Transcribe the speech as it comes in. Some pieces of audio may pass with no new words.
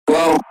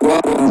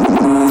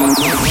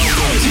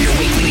your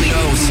weekly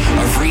dose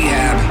of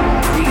rehab.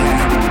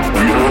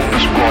 We hope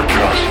this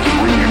broadcast to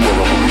bring you a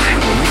revolution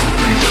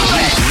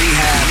of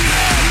Rehab.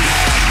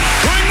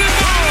 Bring the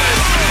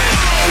noise!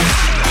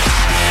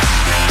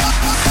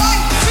 1,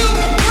 2,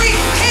 3,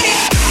 hit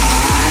it!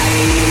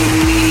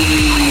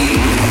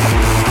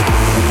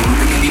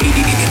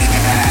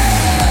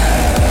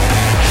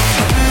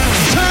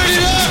 Turn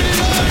it up!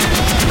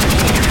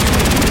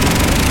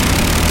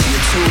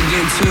 You're tuned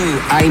into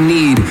I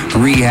Need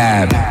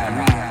Rehab.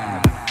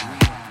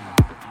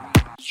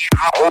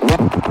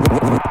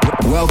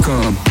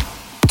 Welcome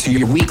to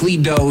your weekly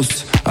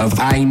dose of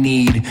I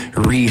Need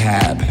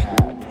Rehab.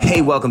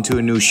 Hey, welcome to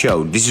a new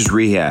show. This is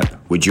Rehab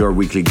with your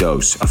weekly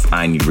dose of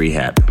I Need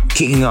Rehab.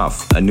 Kicking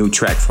off a new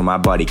track from my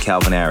buddy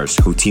Calvin Harris,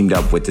 who teamed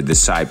up with the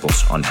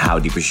Disciples on How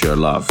Deep Is Your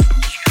Love.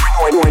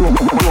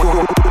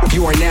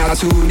 You are now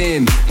tuned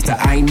in to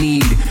I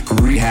Need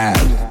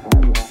Rehab.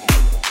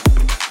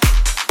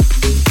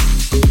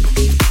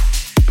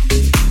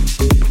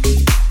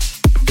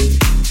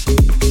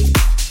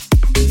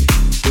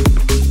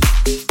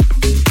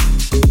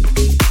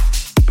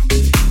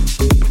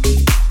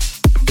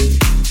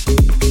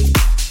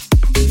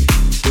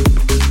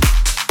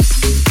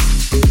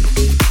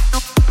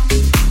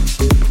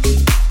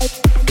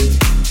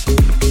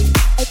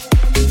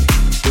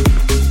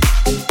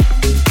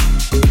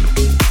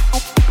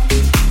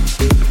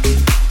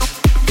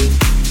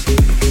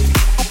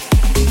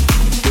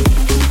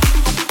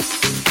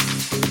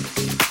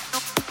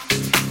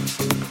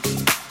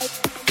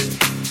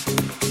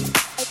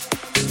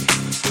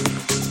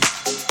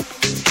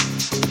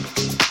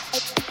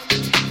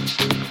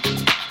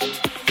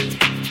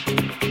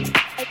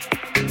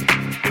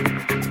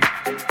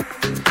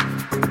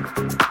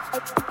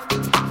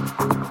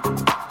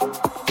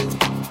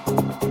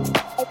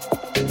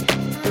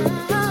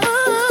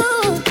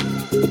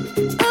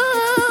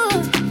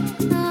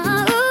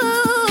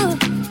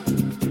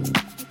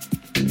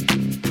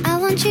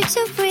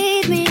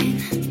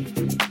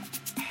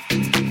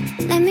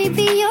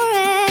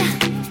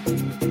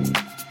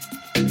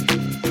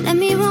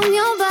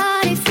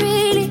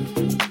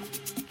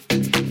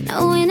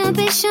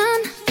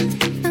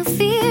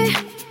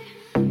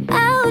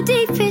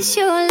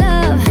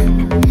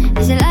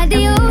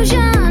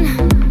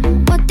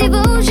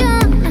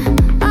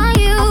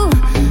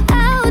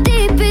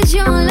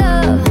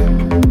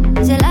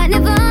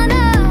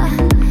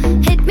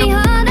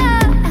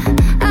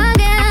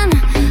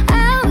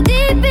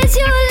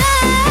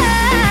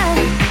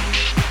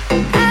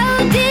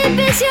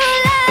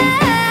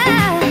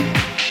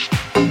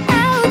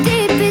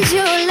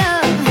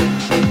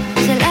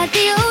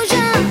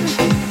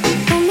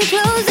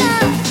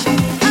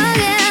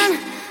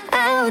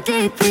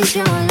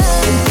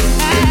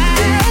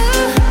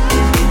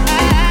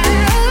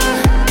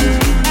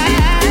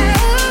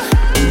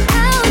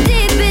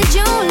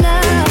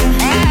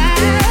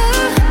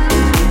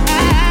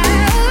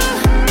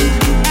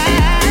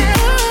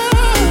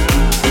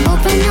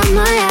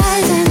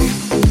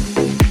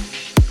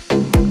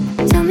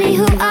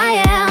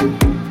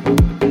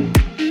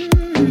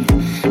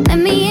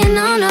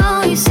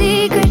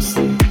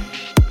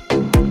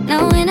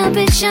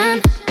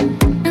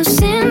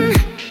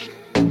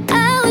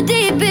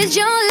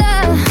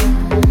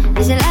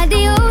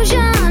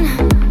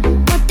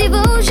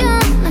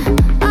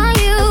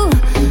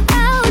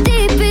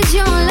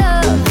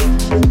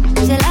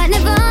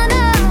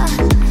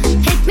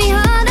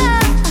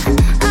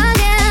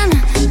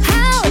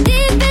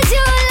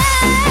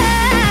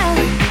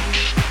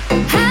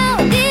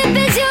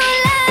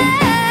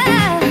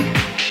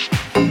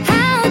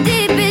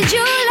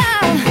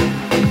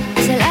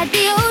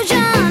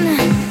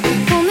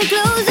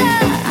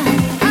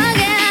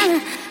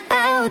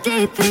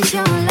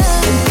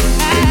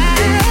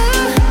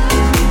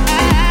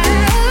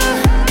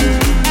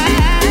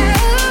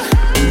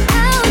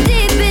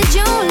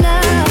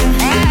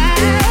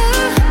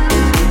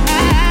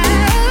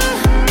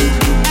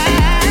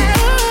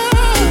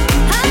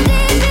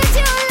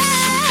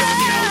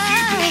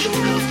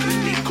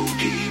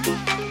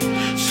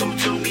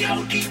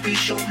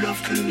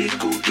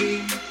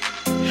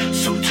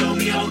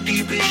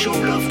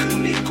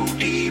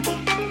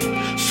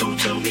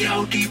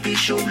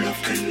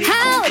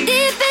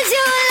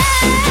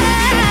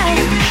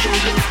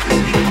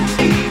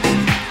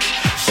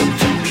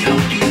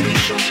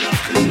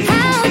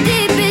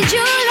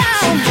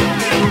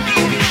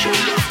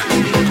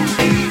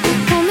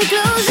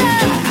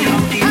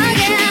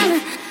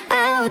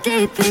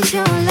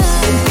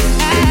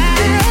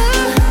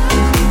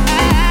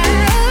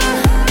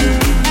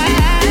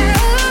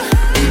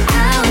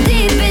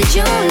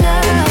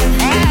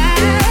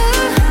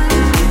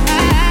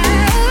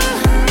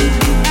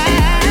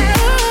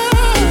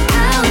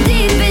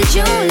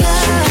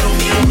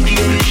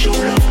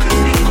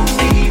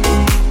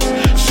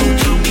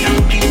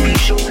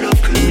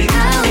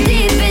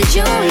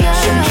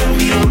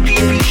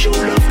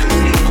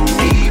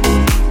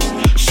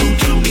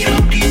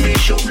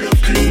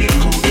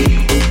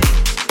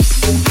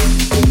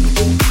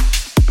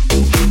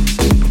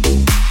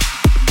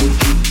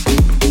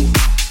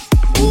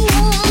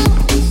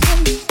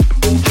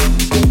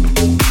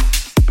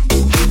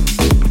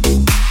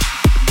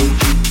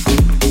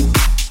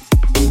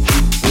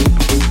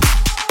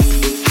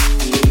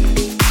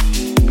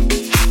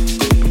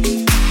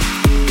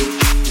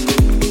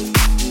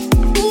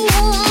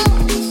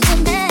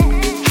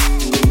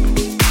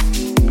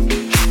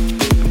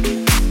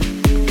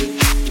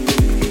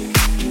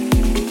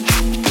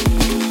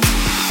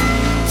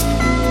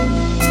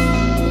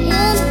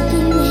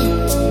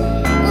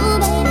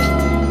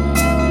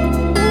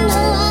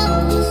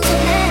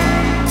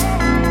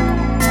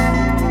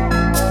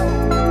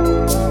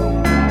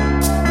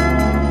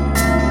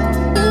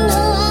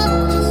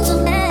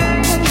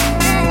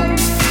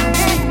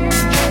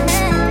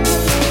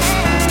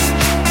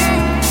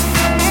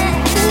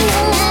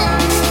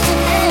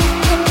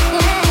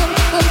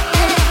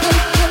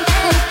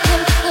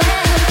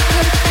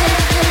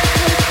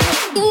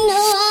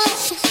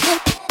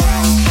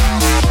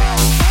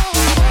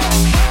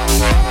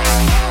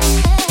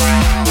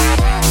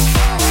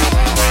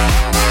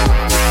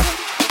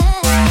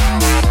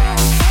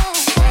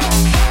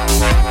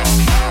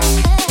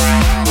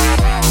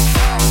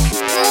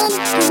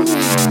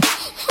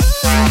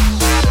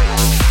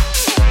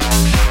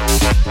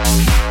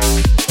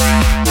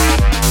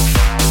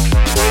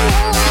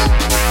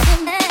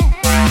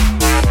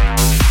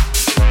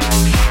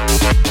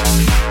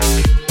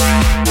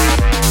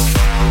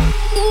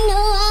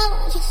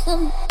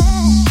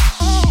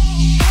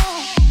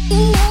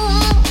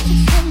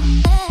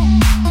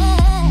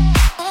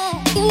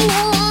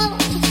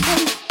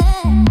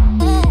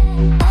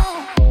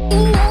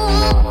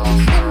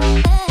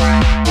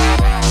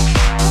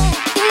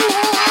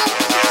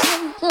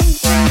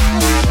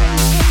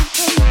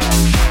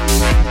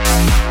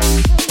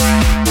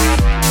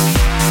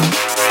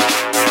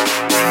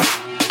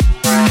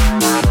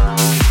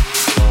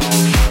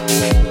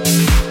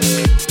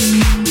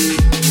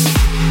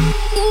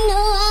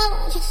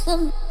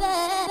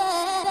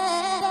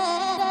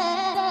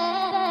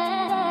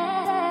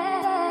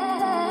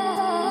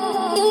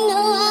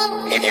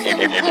 You're tuned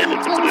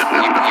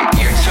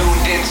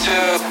into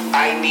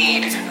I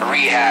Need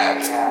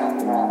Rehab.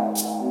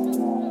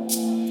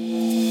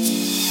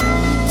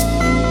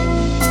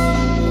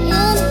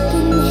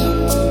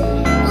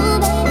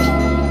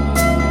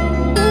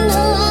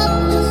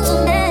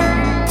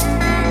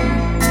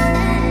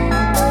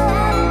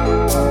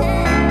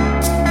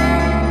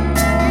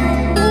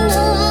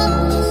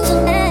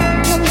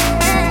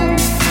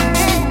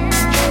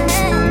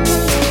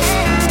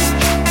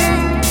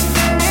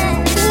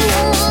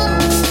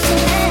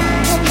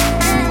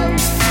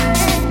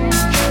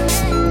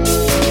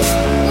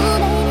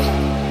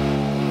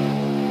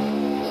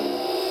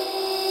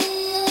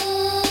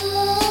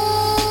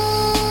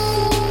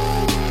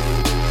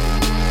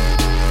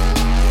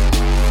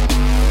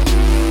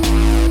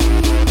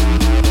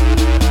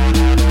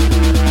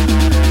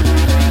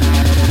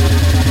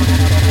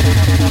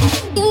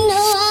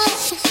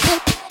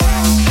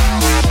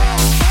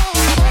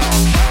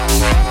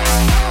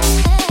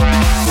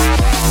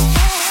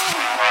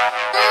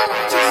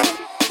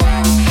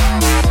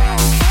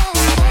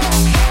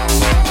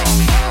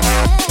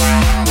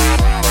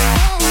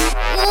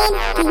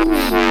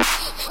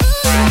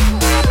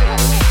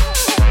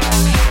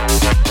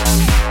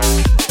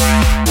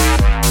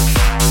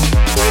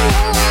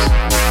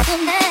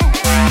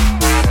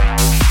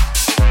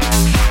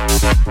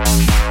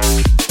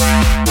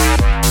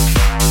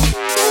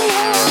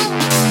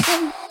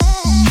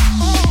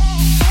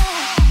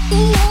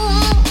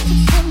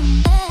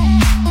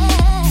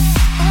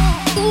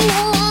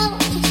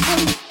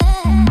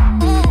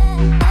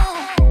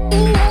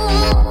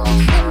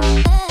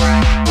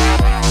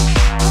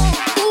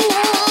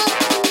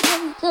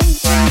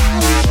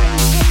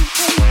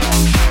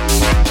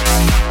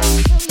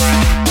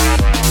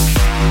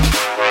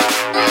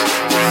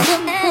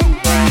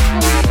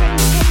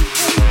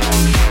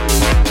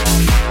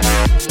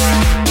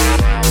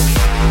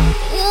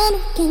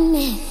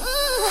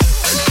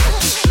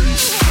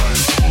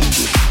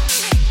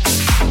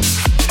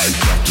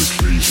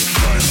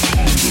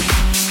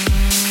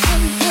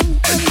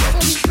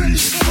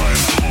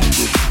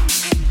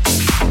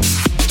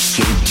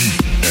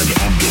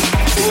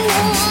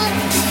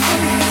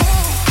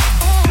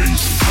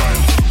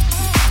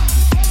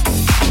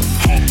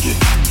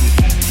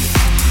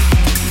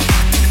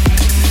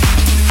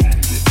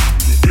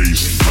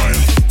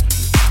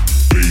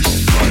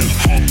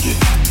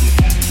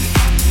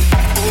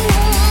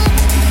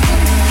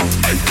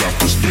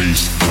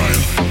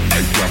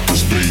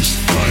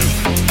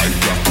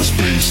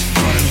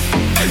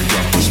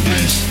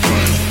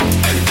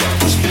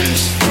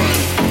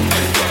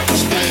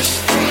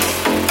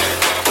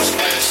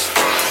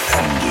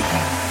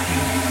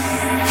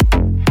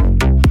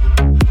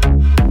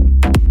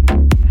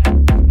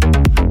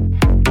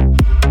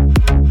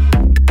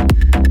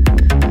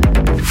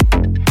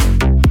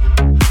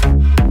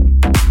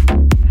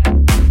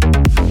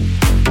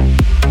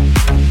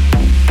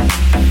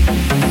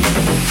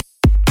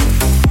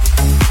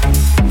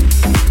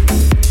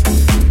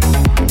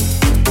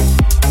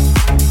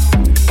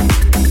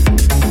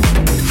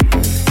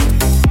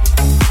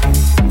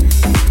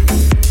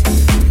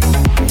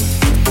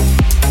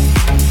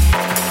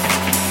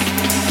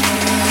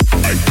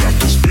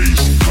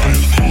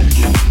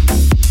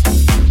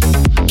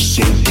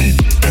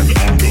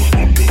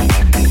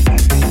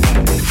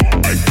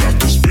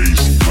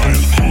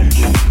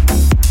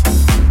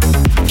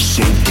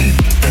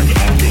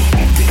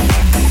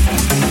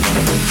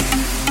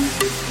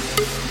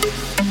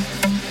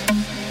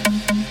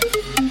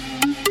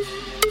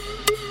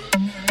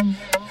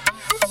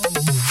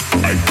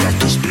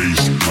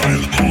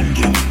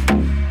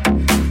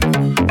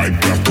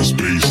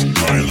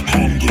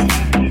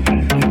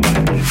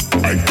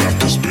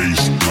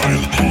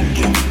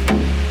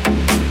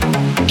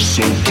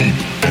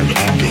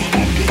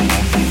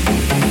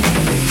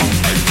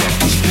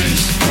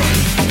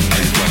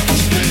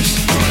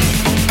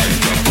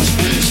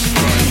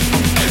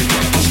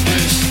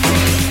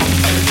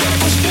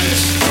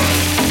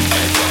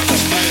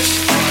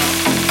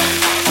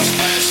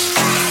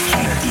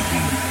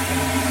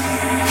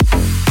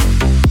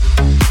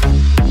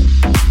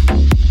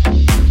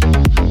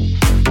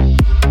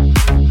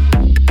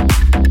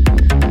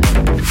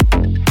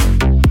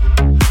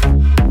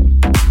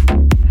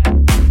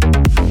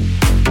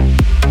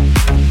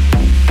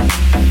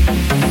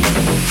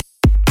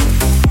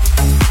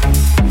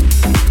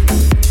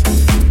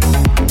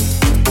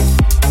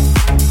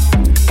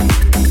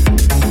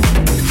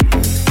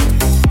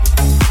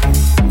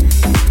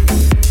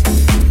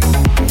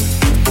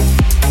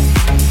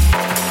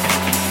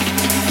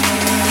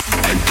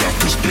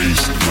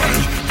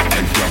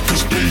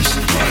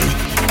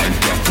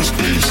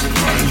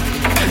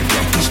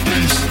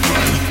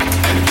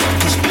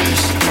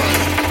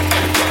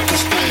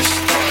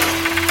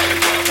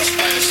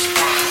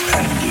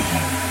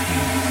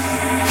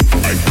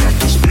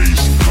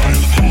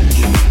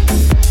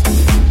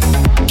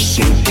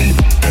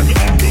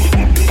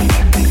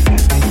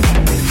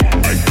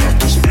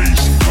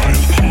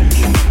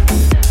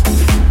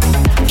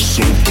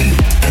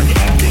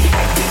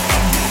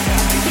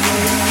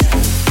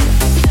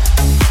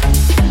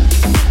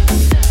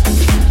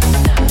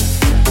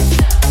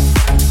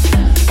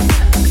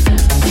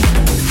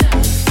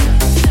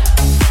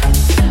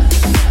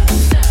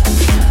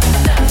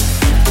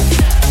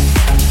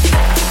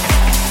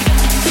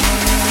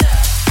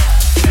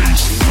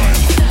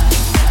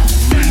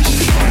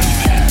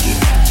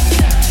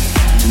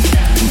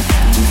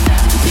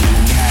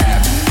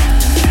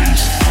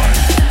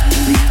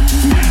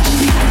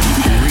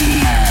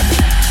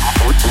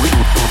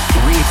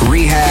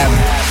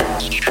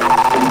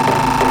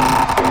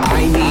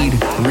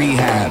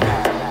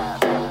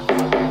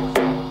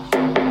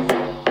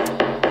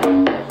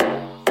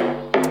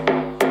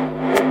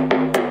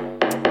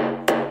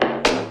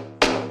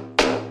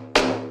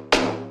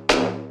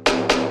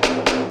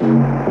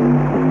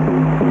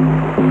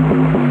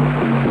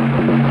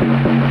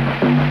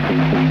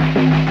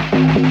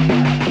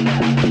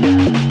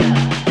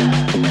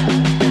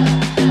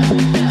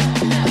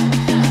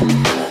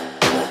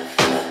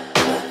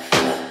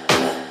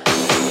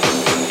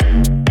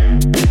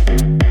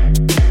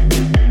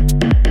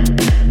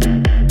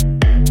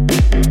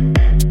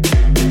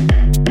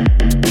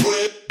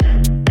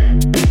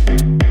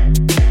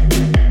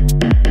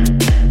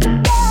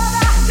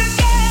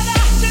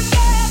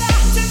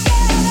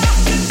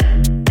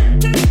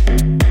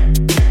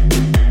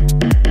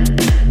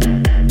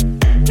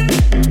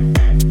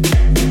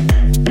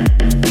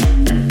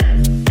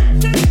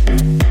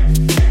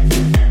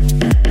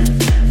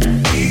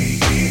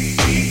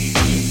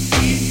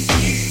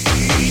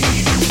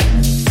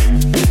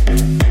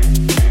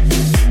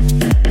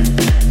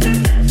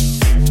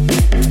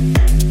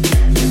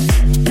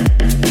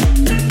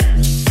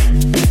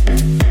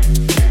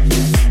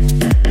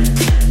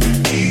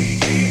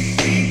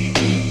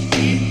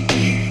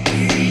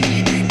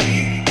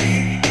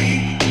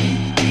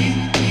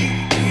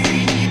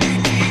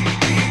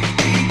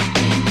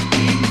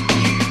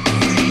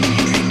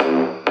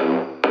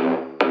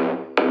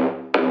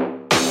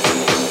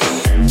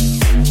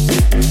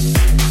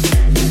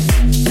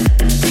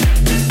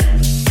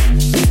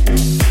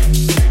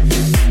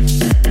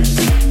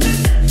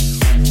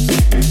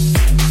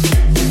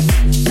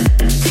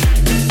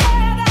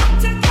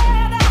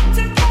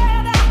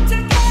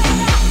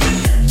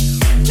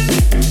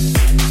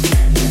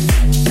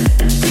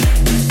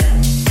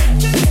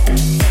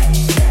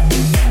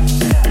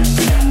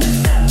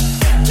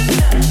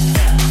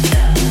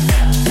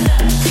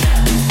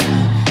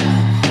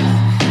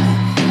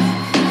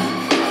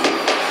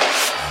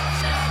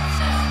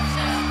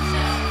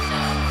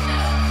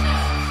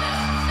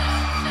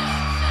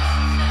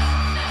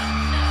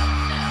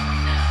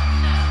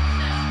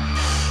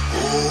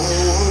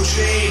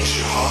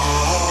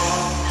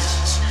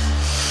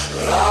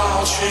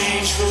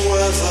 change the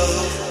weather.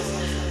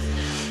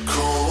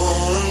 Come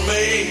on and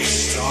make a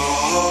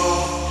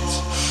start.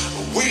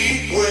 We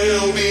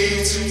will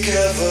be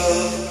together.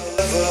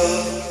 Ever,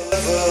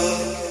 ever,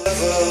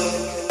 ever,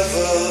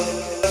 ever,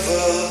 ever,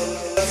 ever,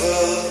 ever,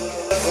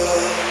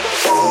 ever.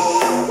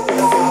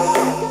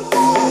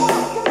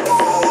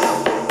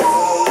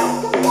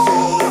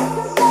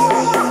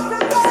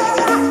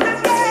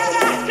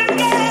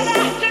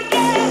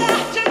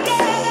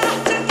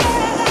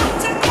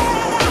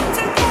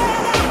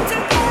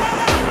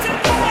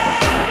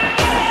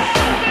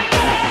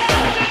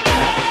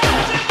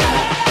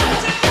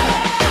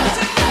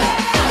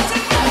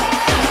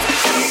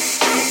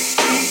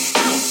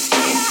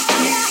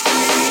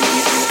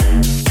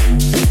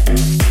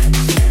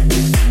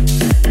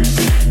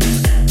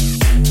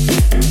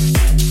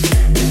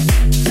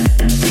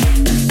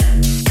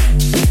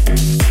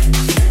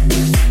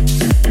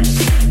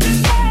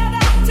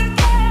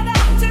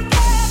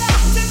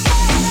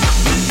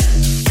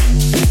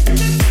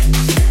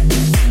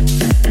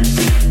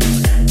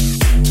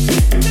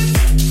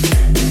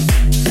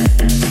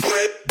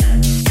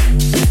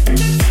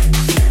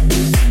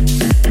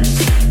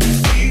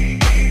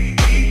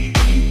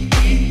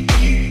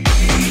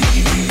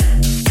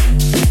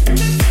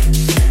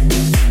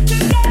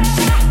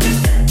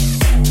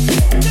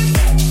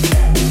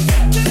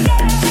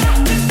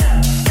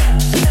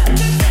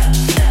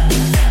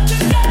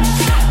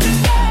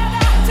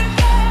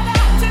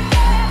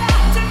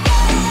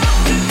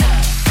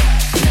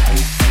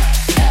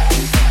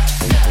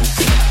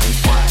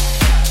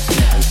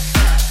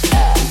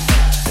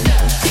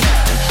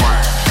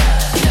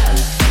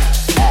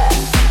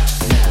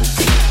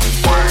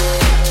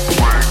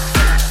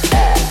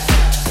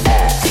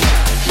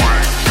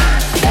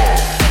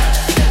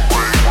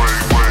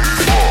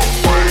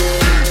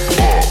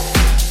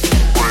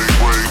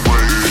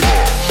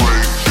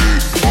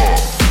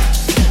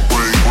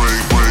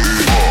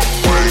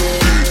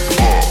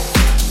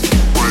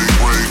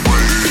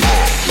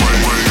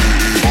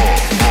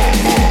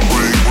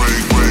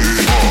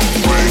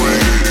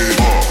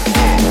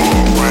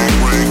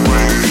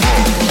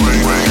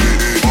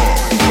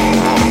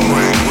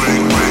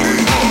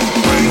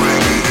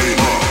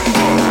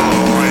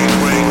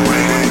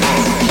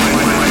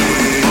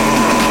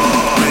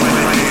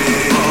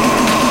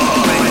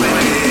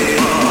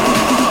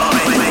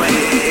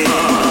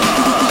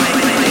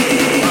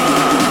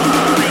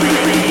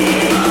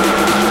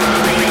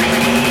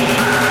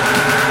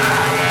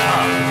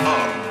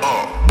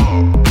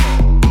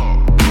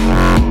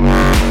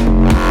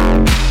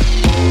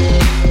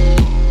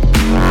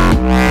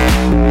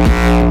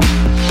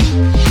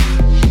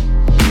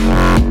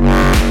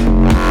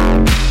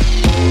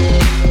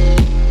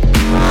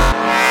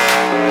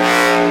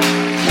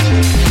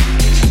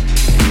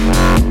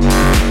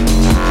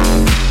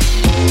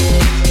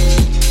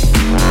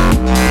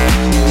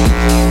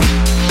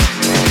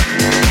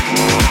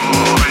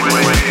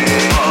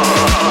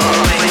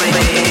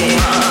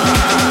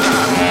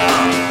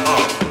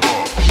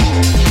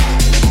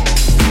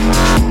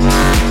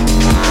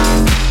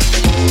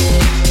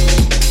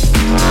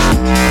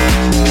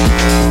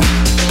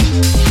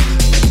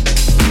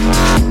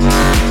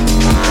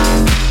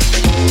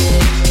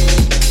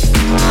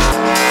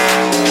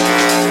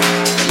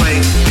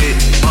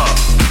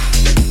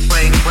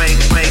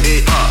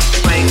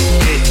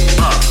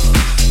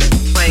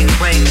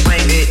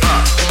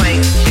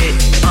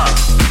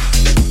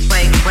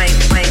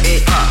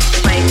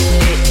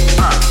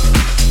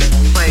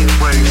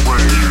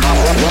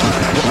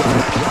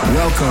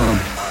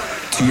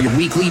 to your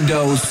weekly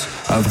dose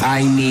of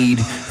I Need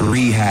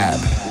Rehab.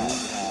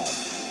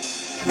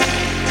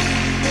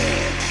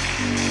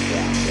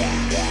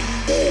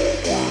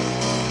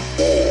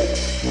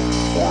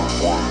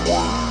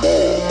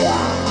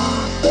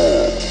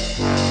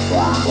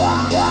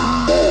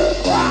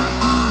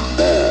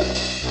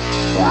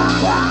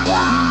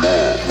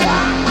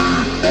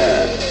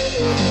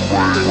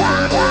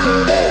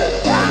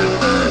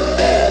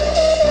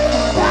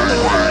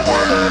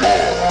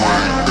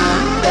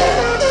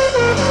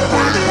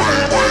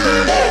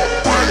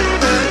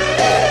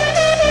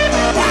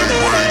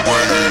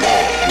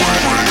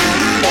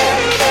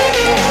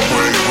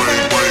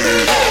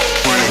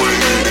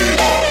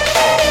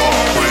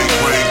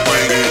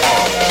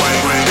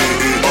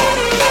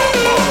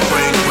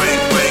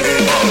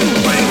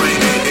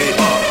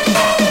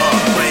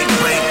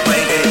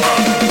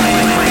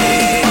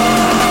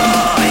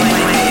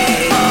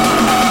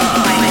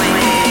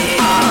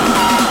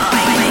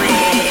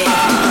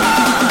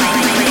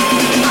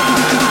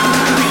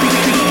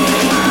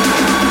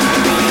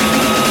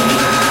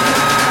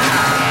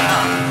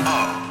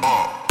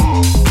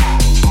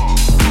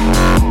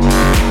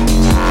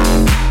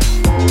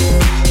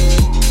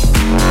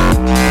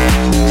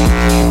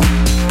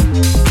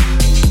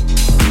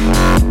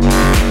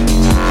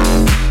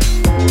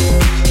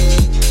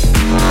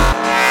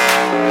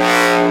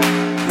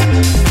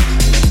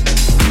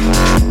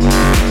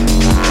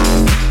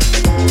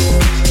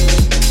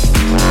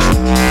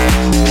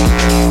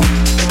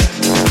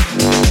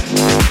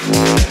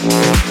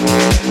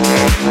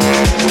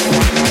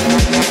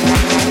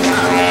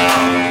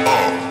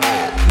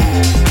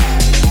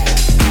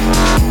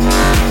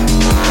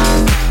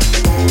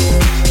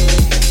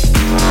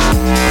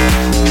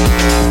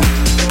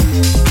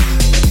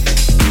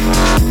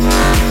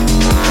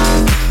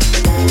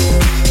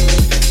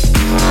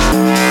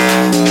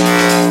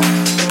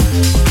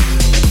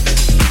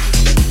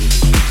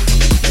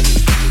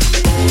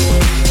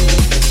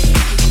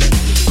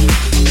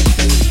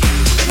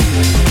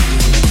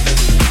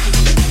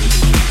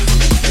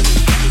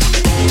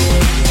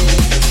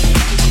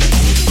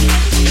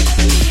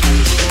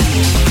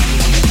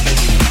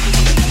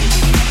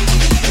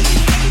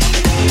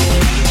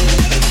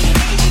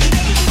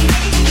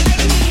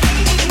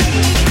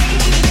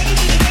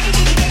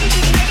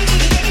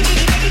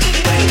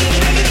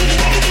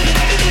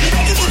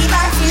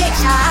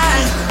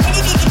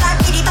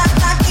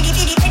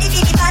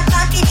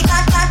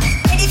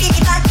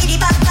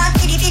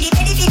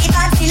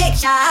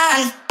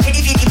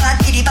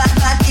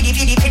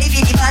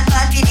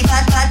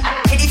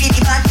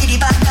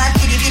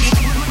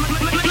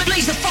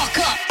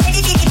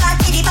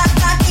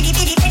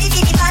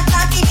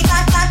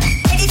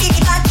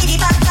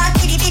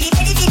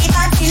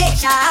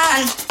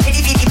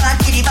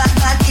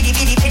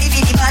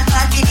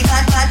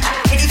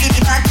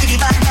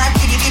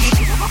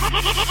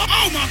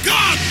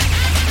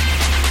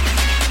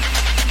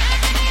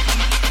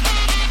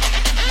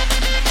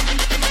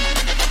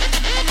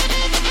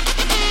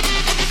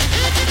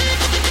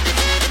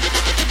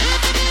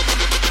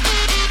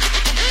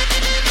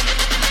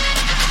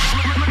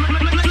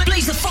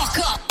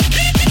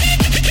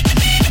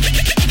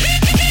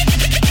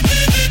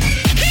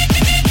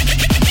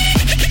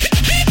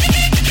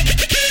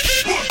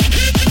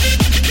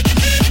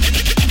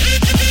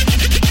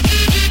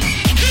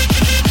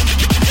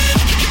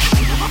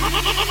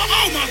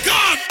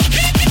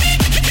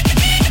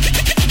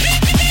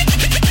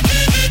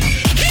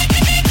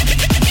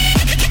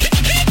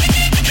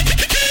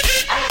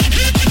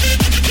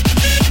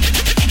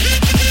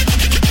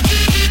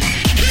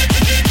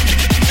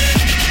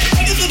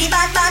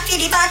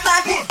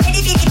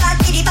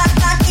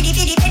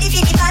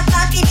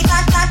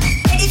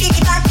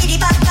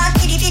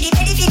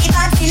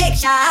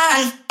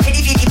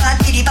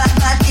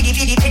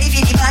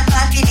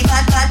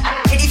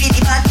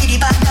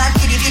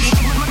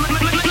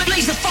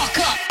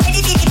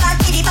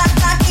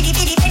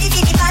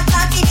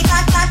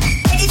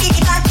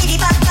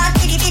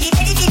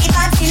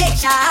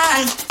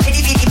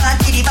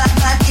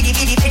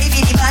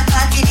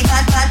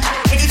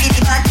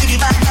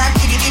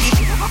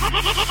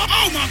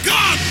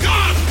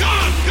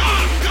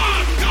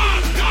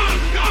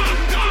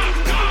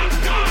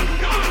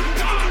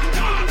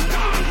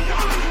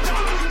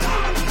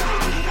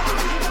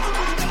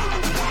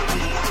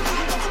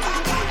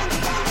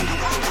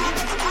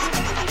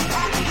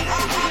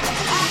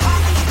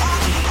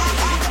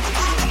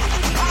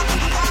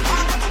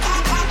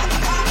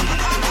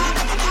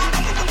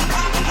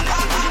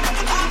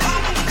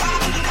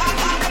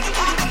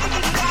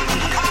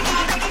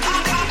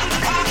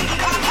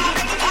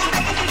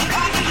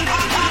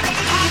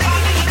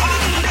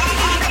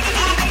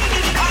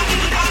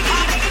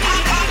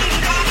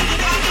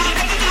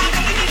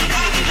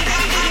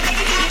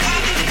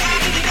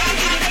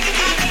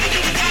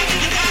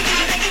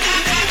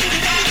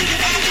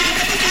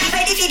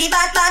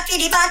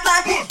 Kitty bat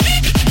bat,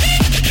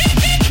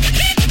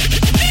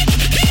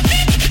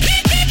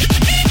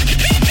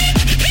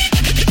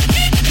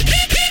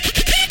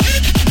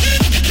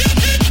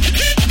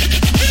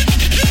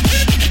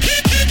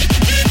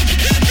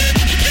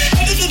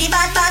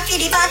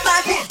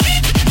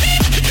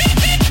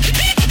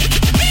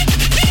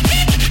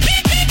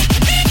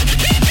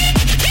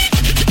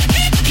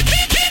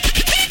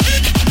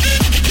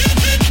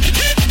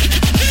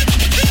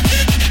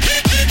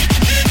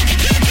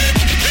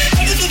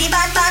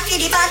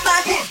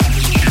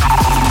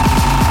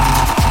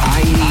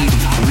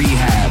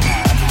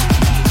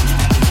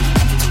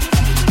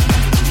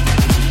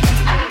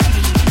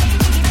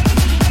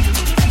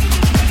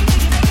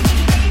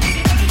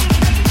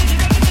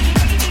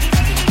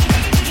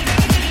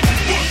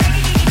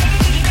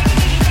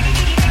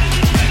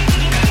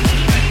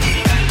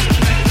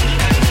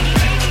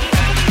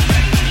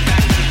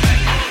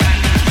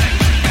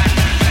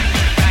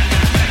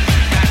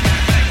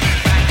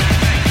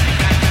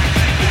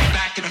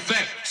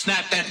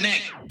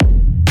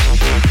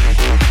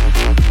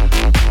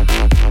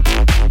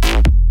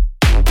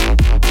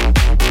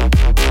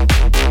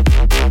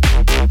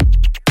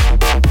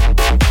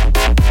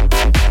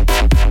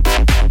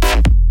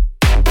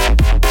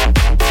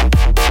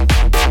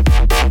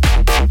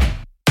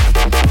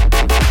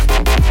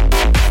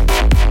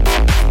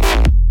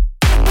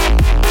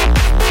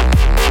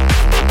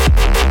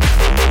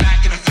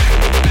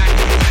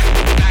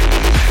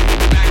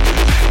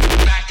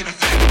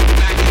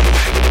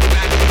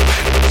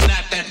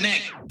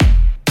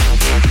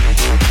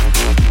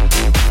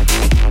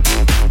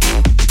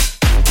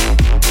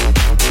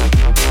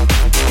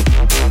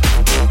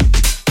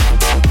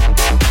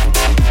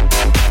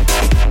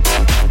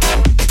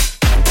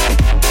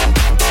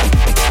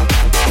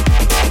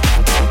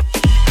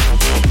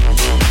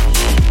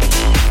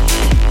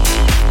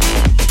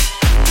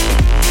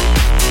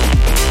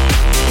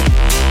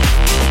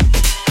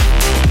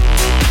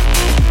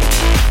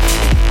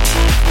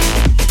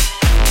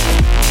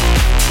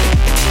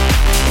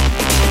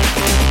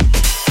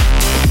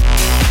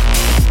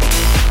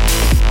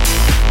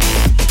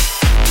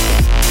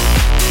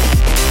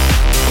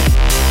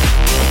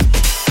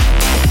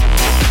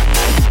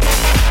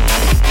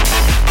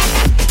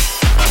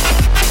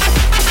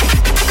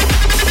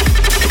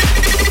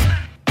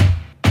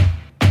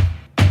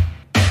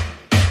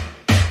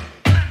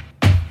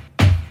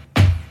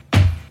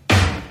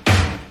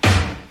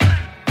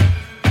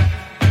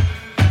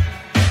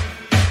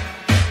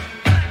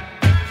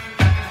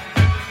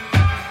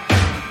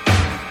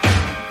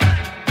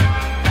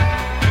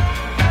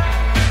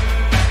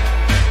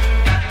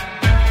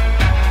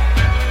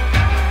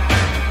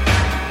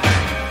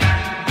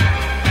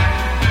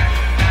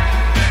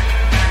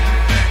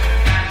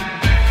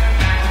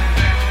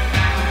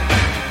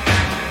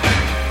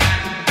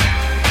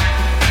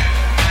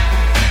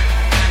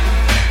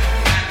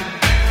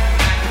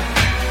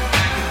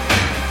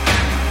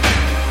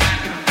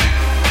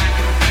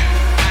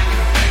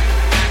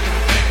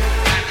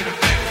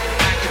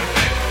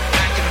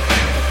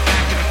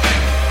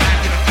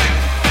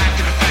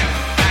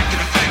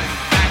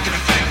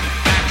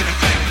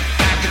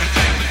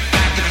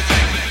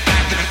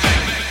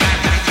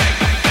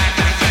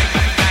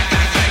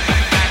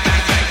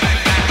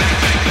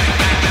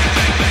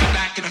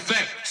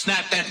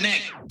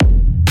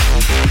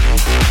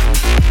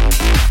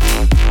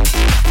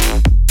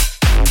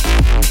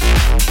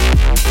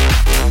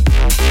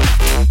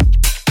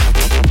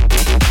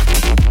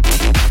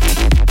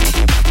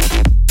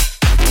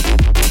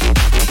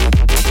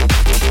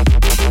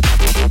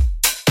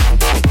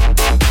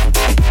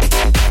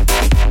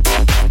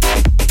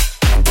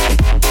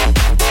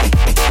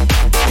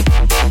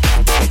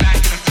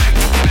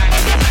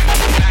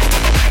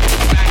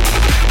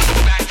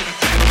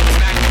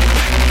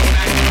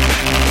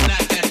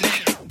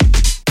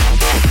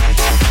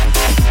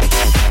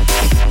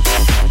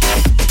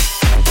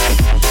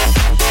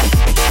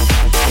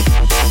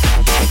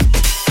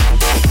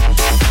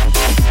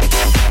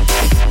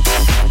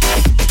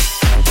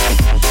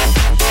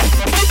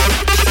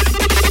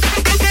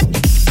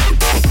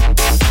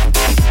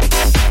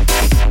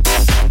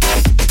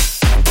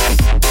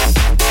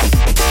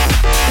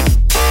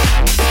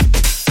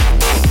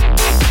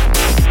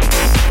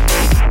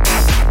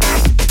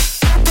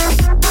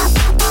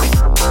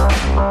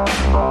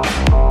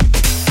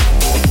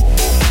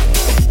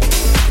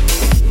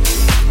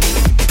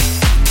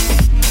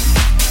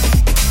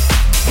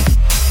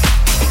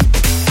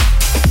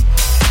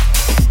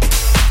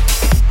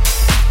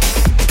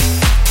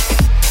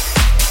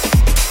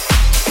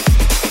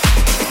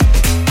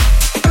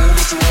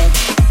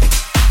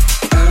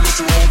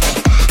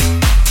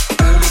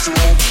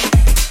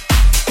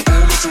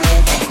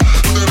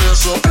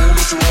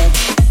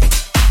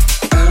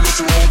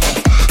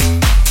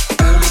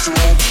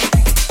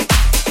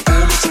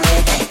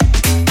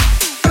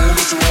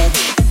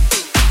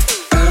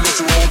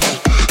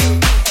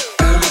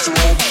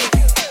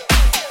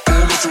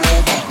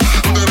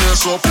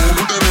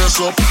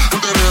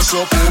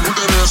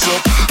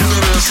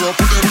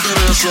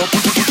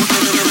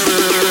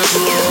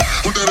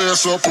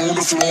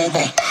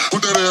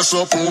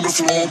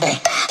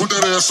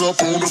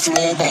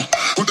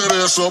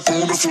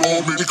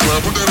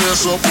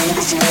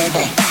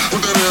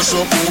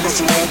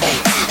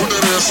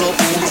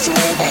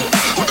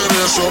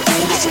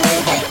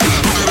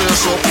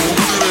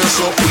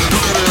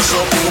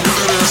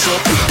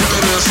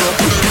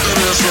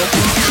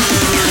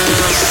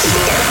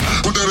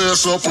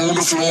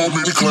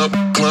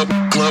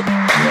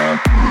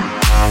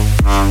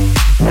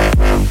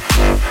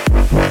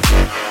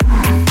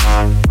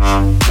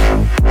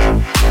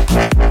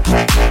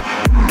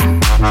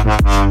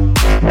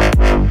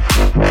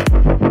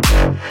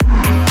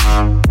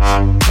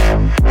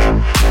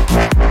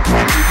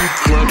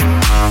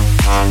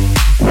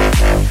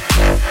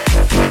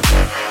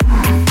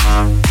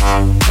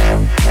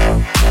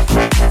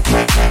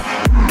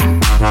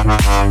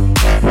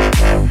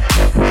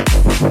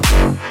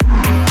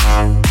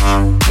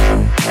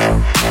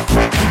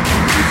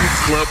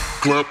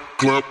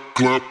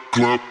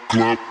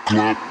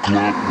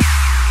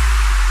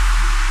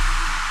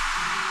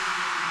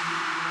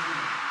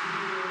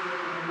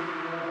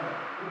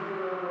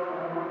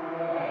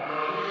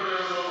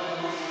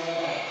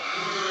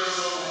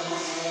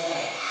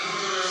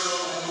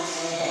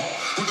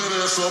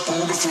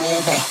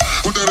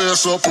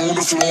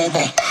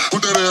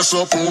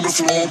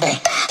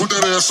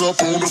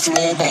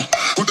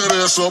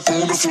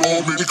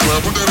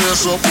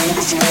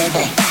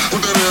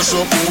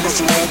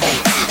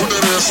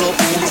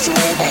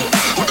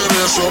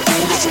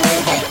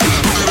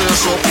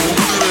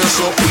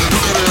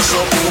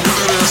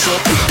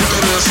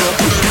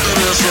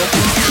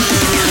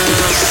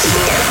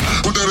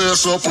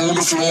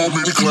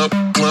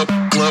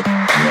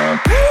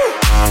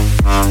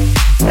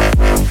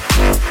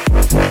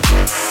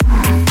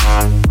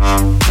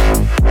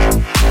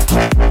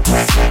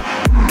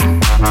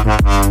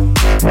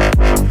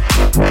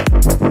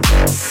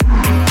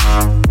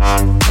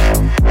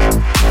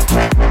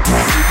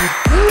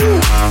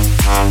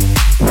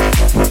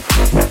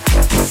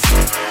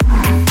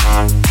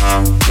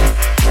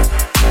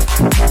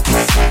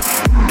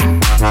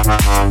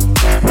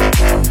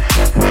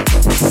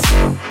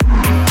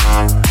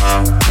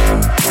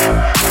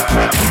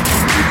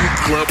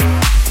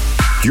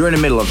 You're in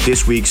the middle of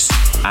this week's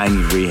I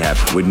Need Rehab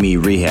with me,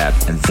 Rehab,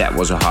 and that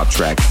was a hot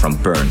track from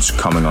Burns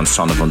coming on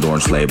Sander van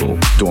Doorn's label,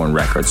 Doorn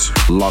Records.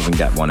 Loving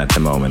that one at the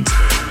moment.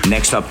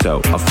 Next up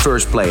though, a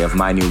first play of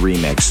my new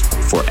remix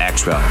for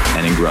Axwell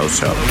and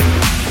Ingrosso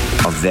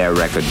of their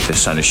record The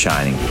Sun Is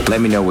Shining.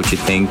 Let me know what you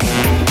think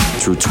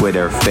through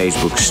Twitter,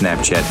 Facebook,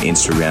 Snapchat,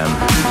 Instagram.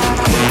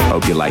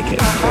 Hope you like it.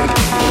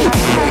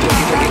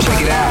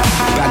 Check it out.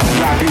 About to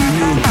drop your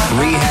new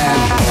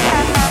Rehab.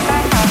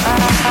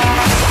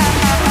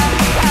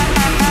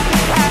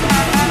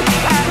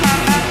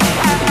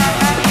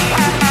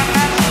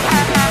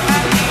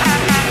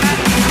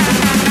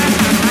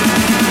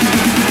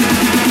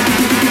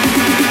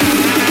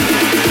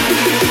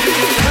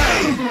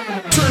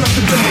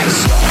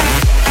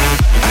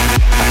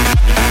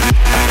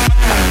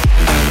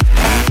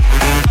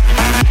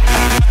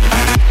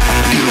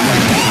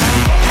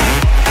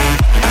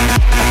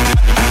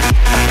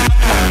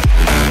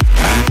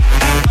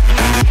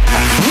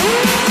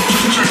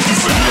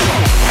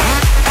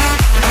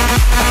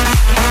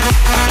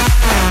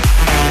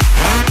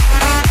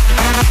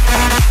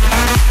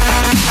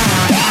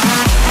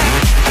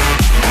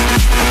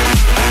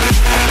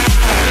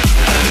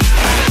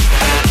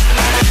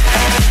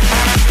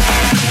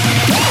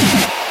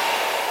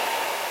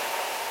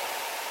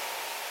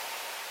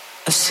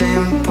 A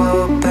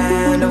simple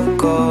band of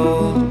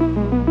gold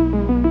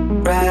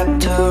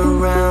wrapped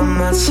around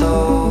my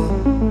soul.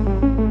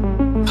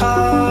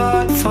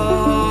 Hard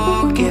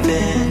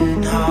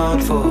forgiven,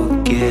 hard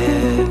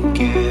forgive.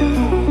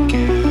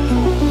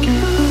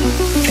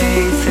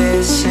 Faith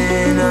is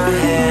in our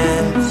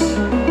hands,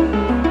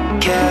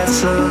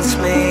 castles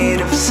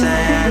made of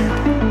sand.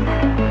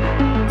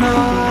 No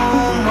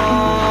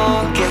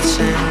more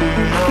guessing,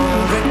 no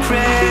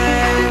regrets.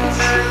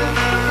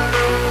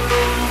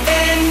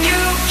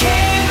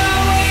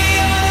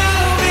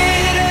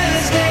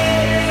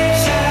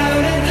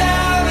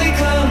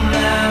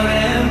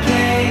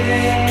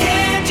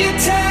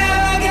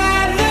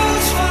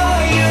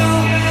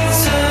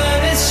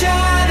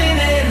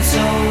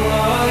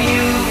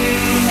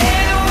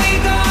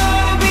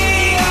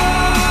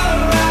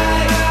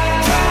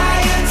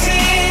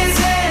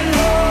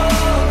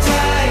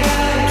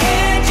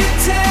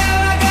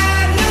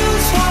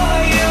 News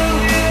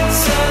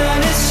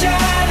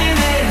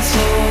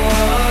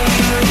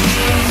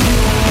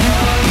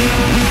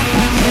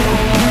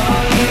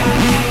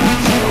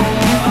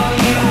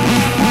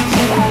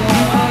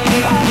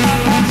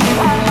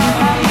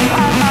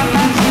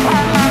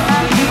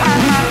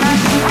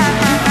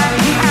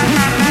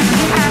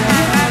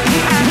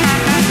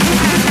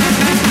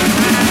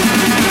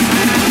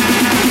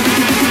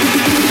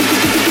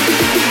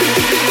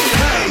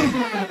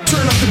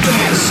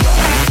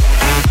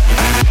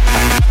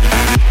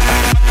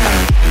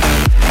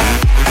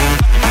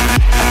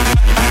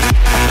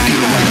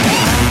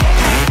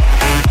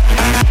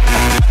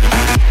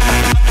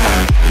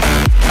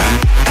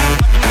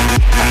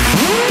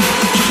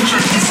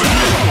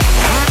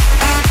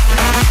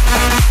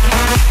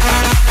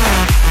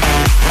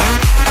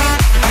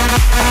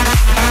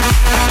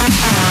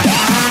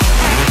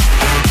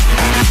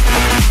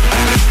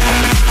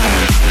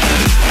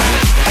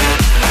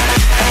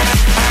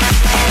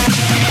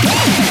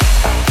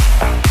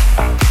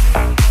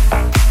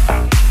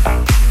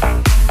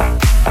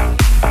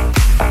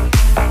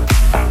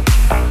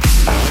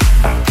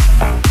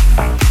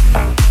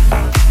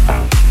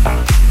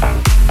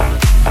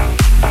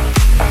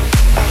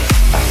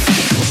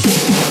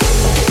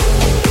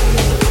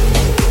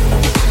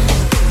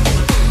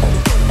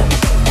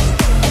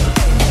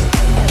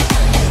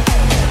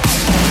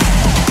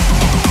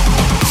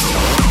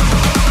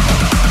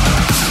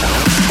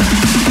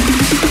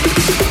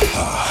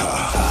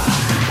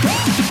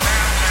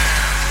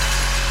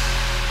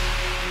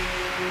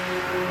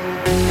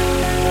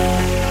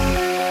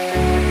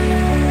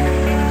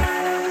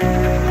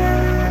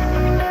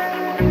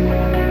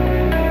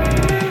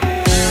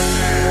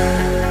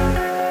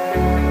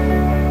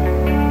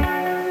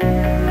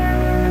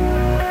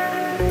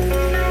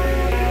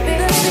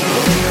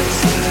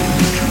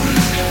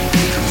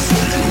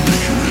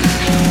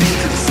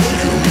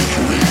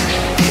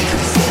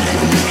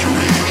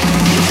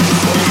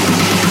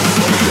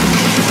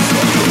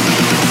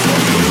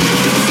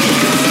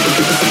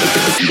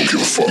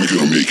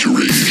gonna make you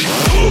rage.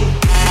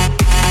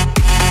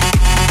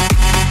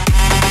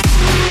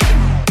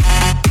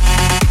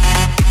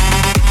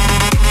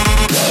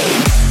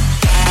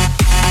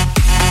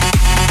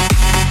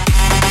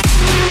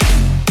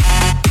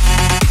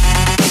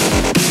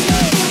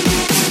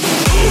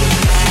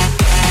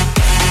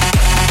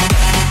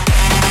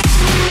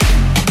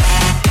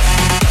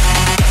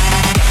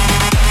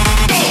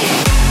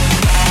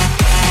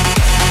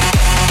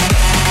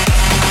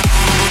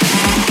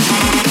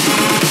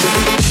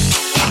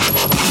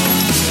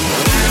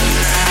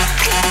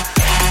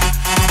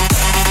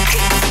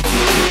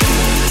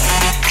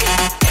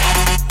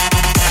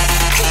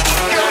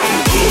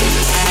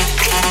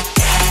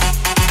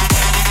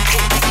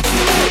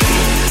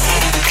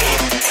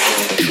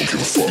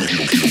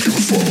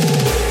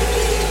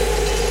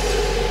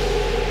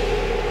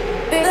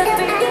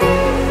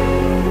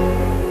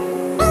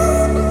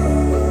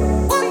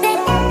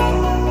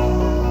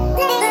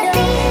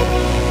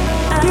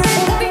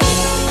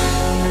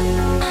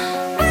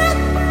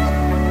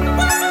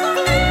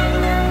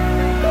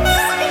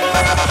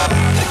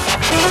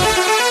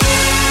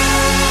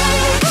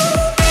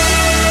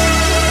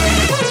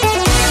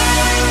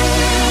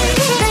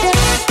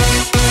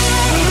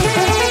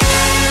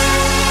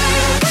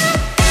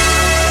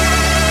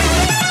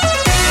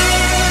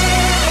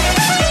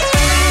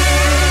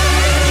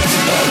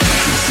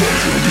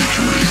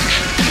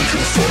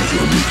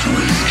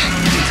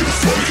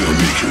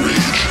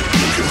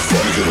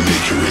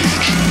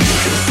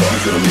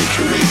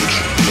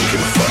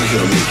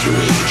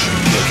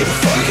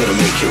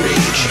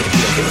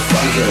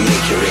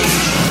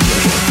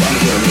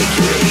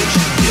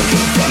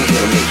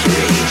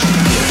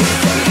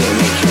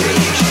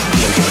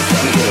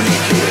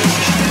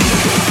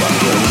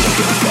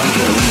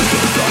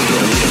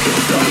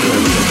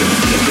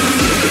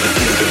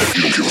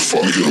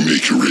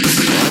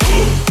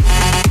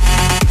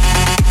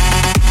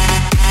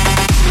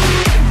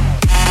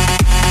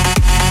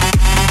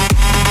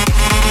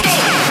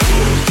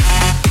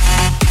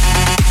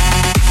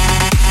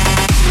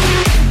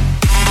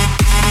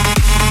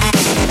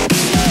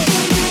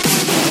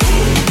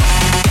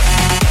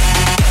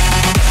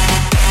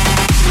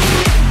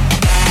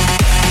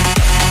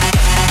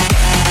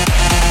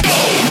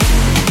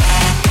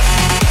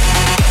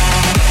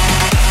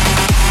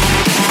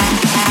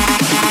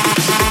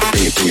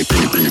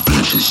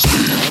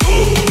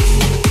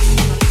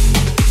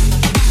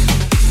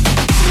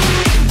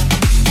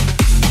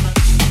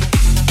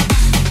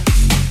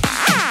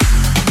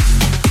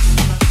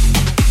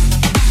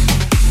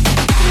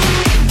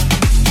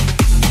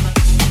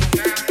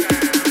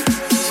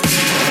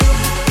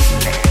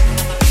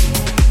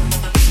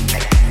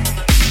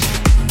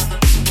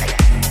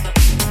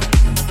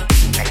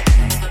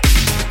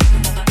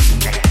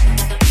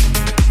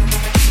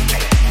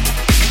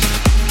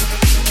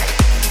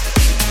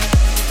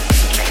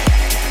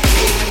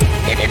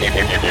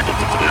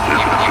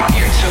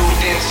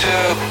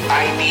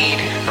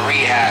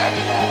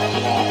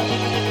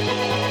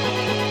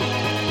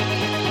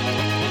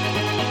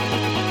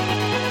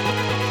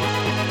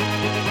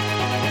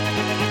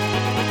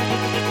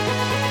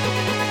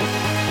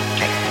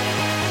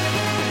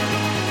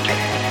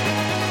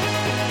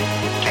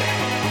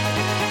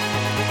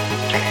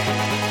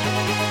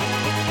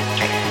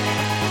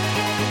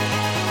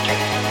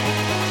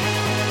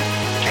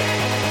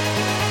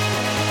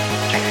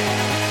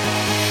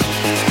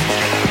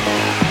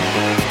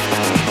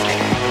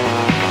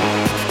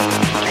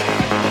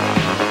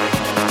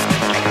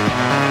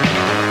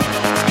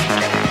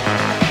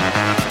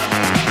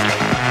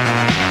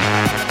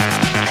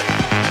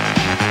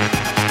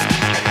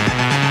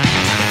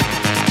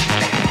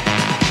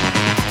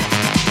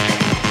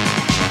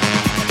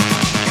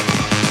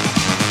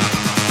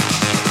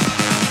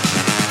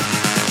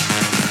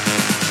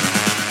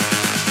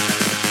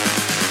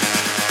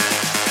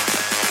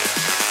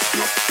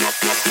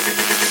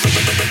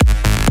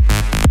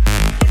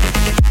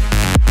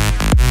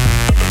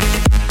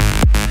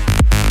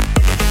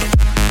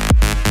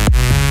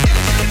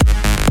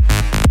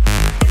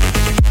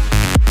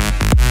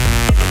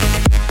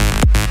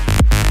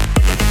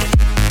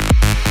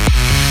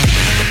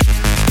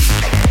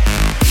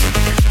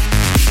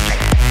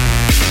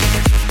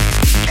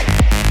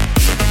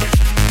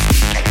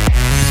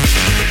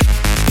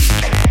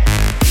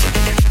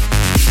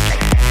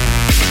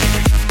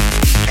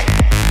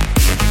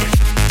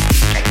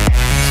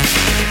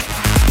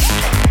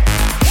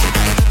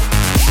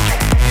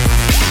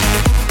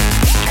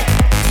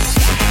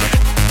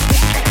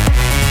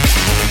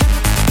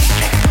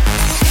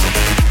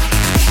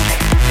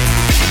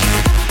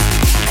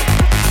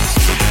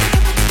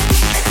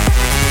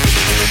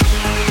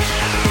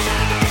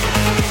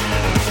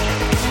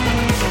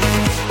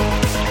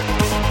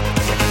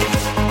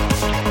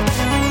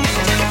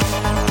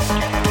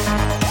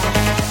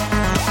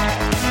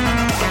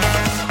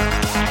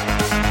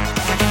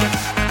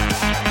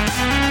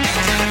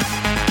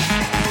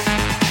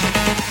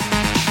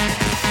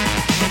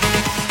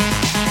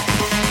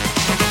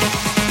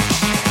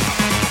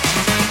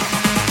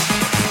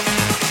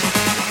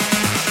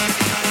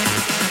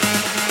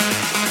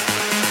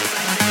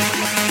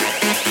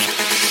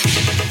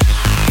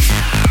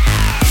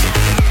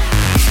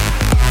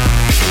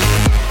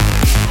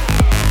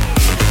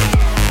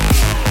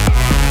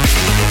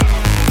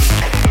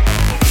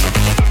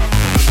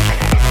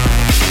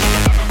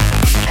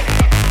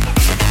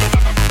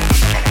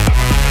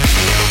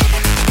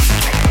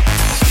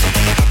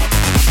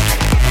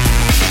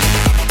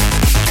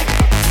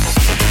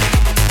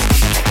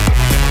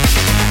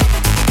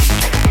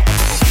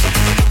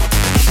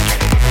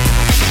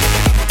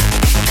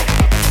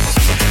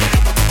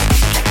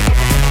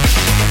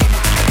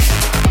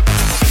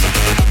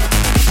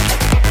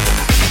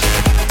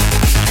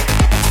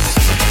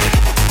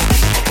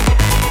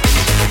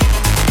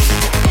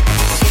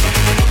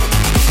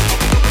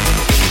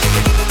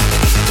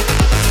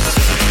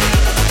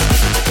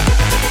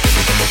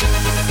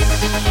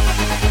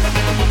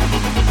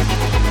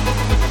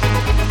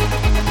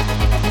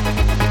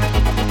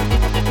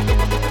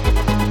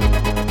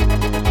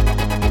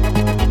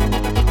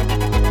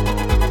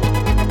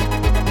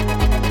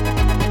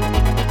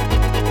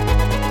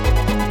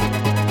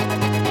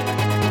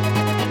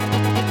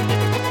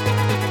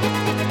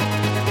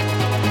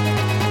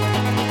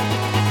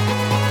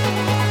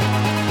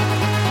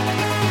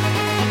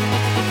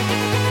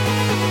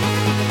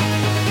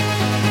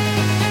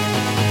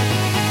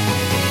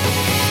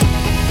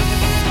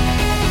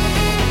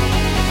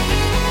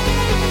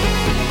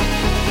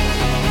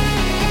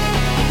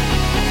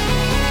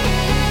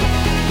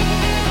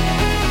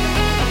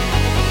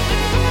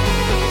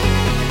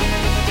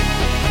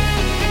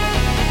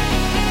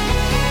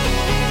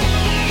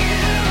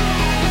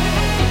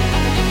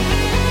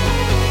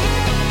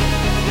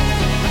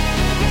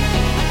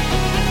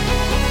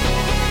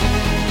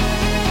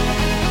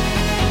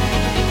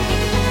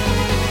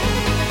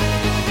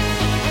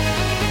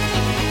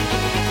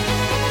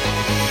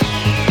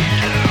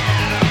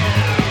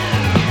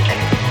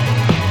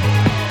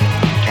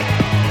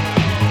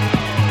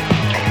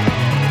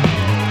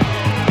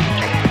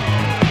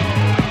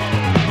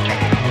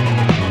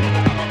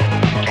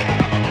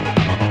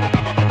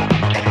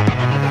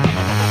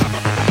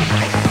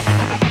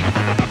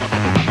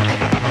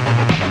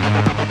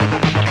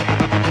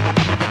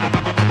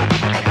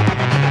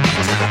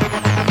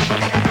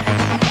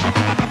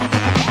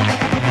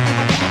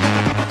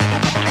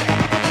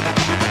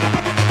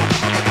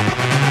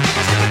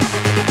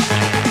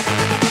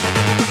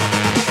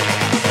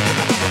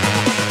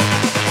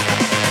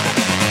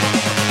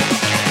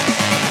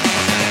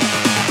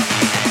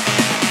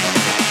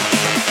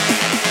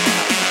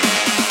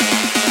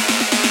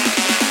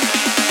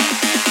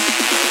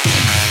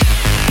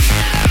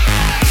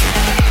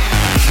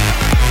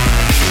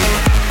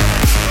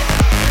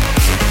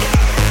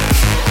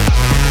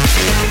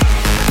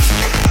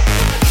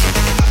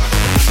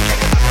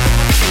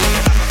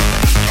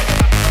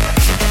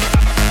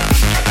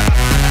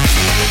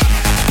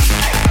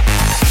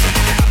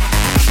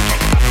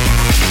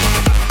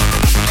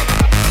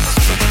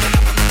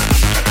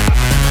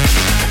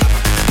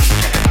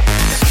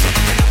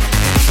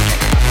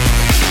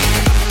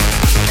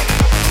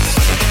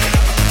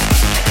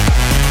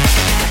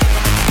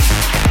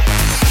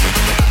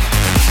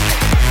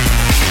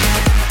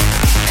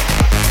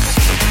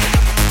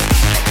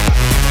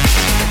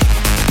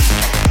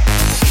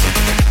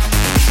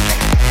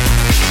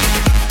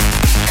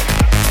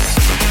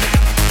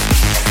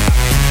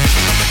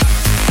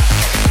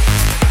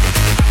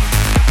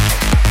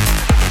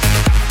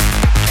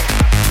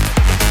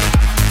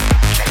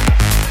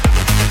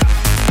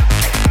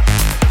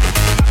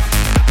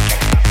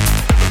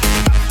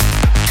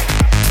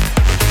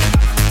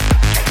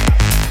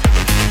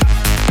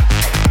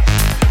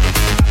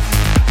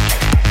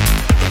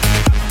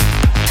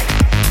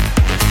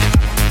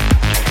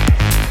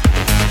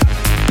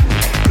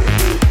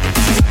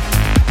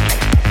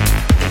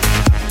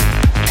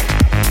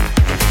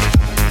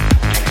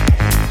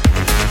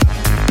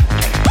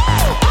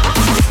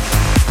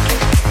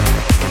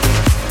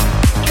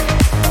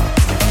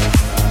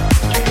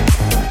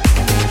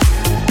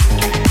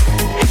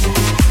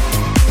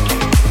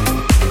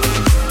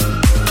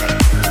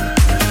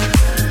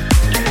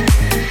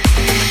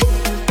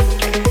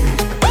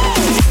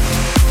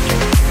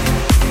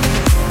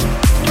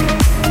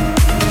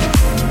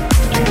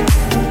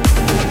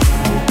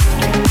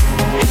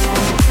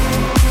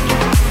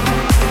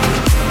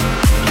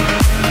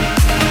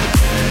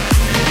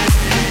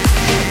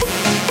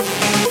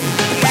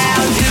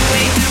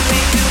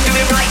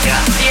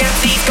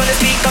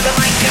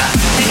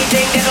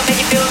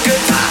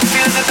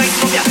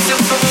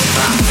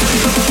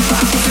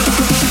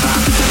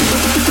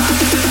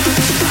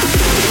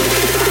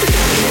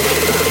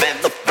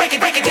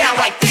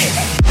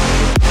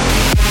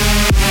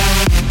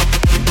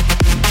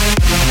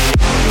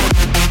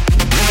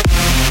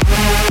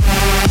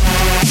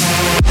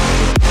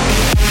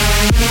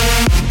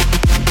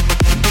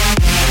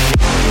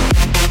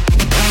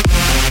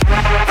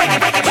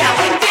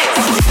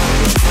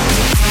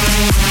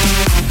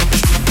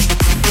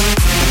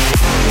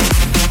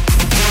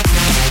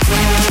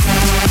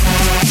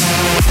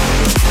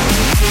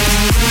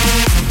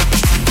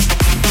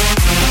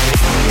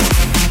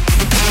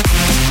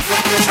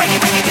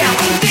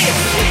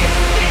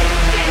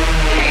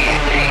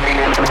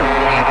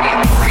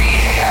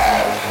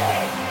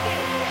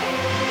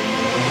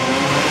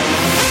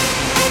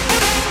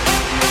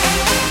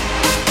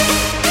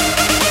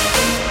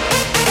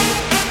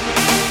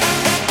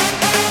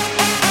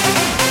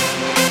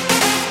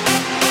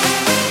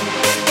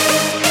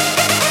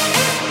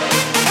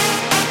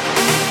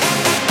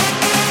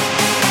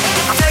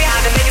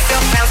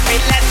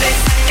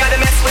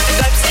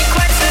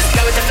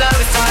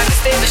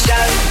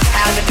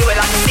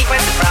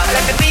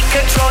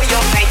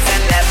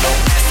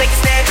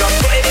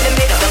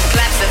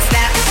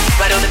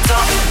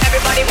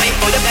 Everybody wait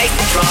for the bass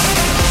to drop.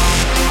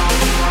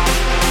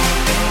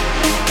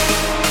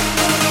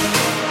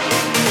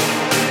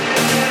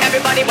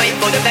 Everybody wait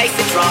for the bass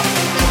to drop.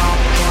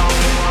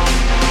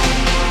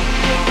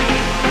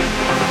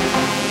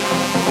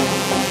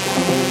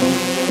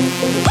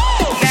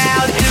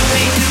 Now do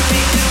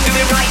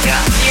it right,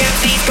 yeah. The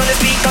MC's gonna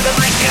speak on the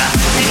mic, yeah.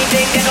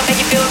 Anything that'll make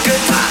you feel good,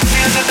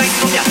 feel the bass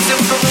from ya,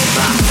 super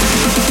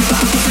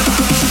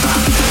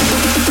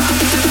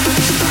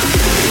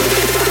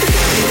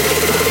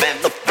man,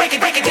 look, break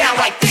it down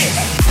like this.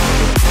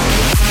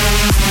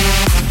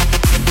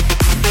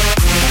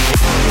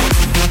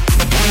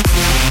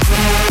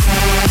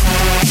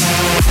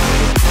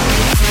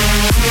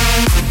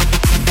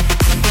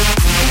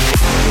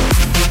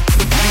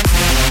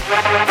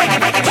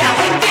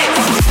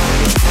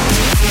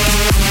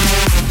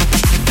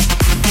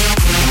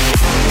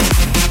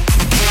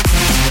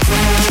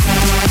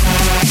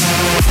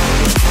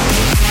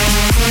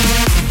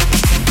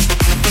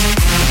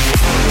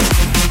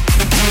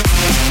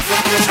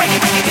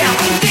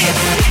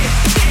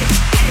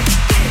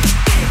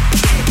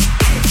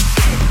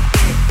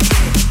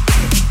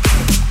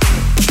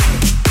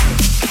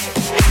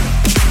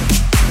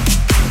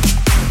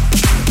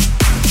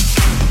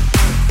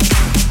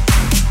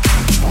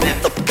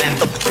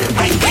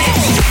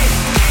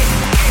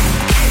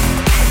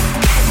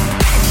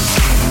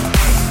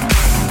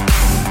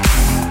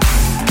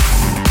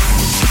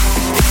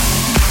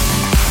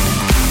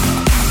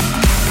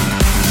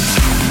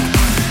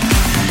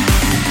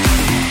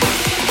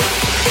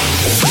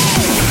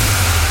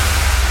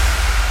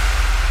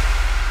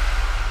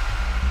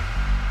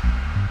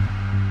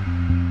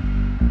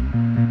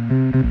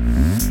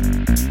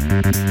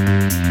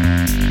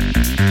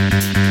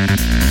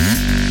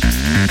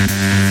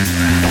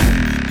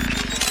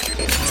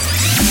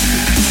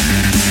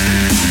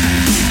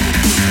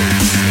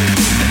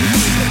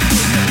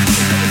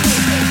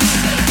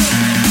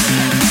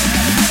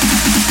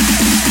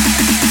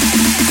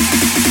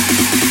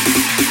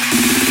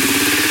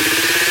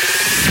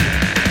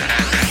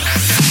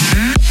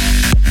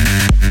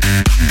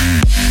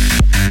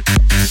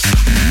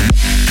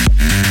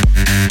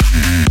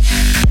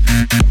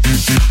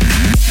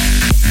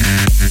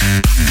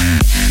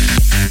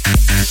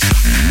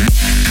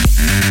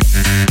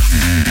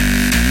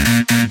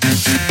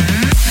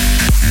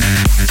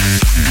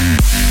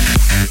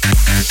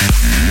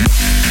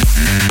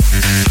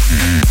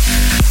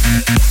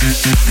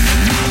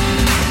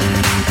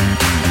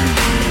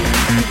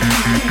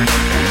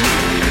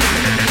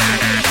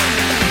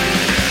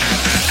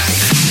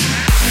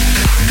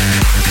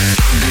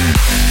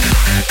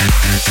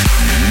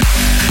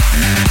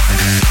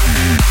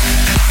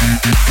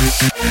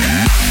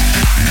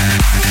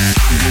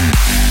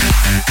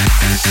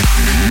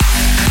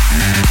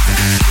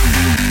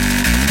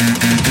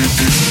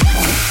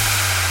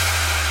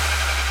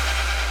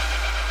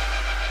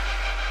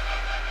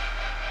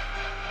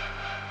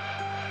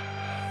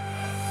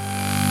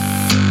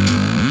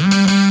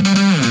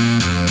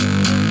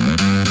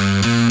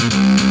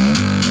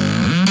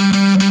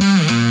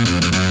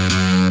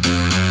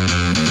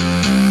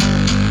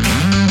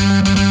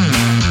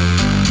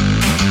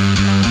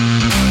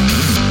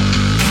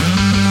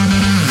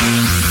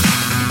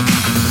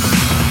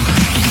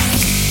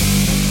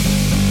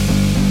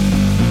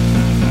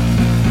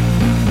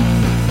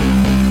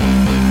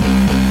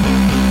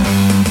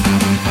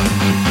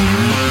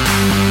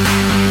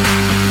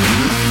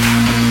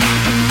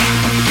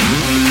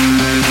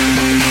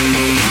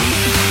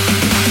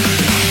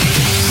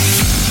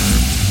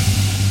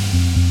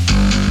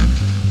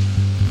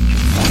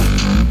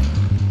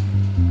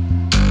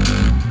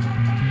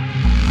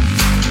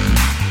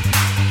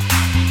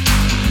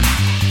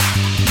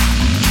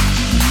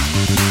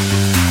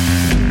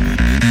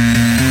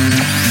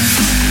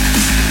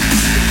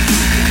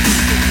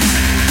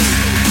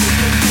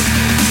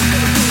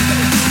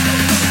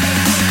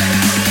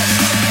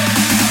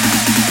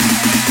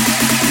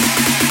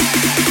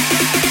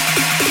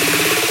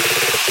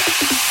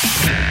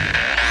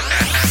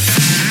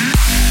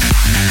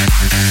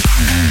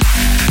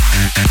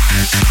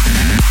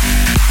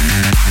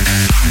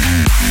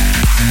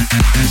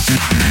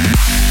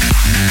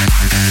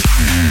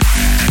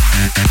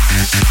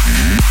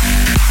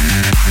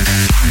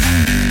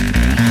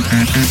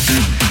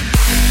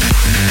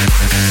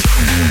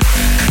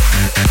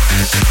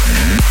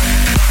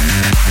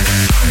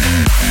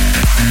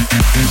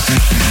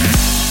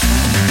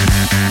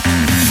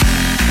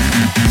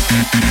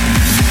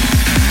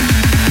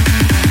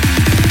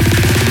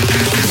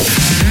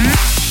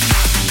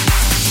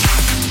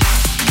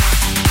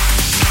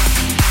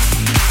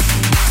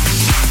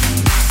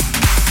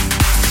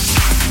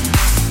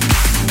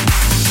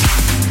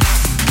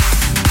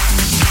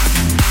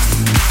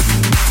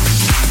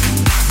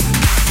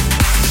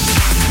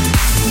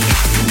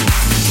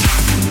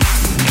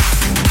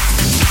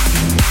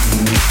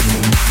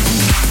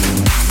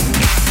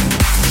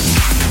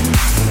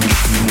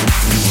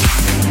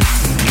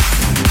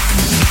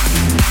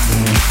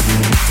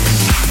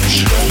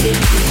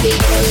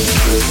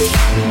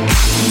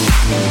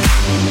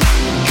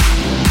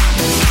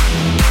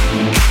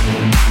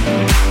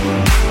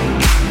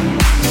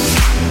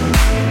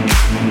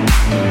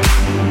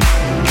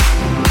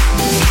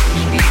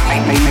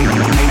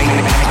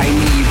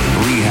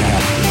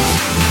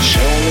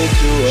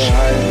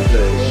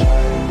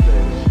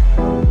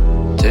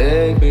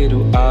 me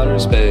to outer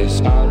space.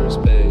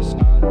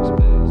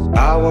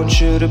 I want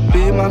you to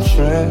be my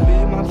friend.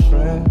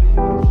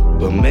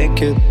 We'll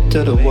make it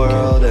till the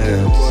world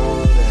ends.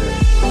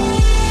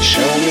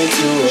 Show me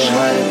to a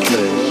higher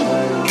place.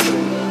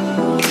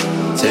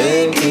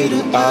 Take me to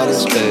outer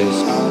space.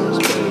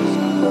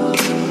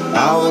 I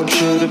want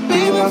you to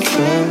be my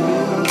friend.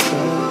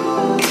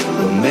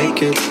 We'll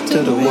make it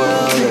till the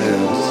world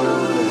ends.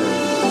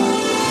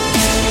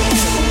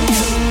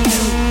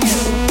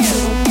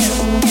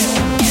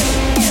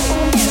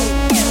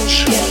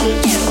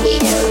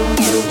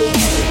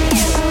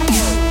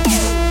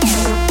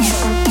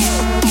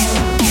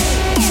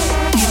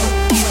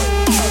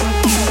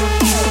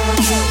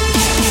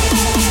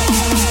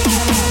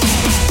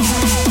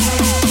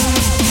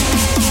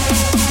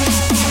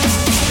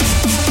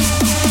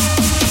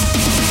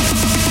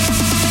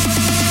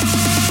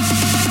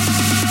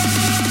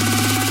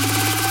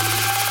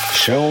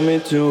 Show me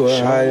to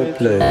a higher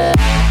place.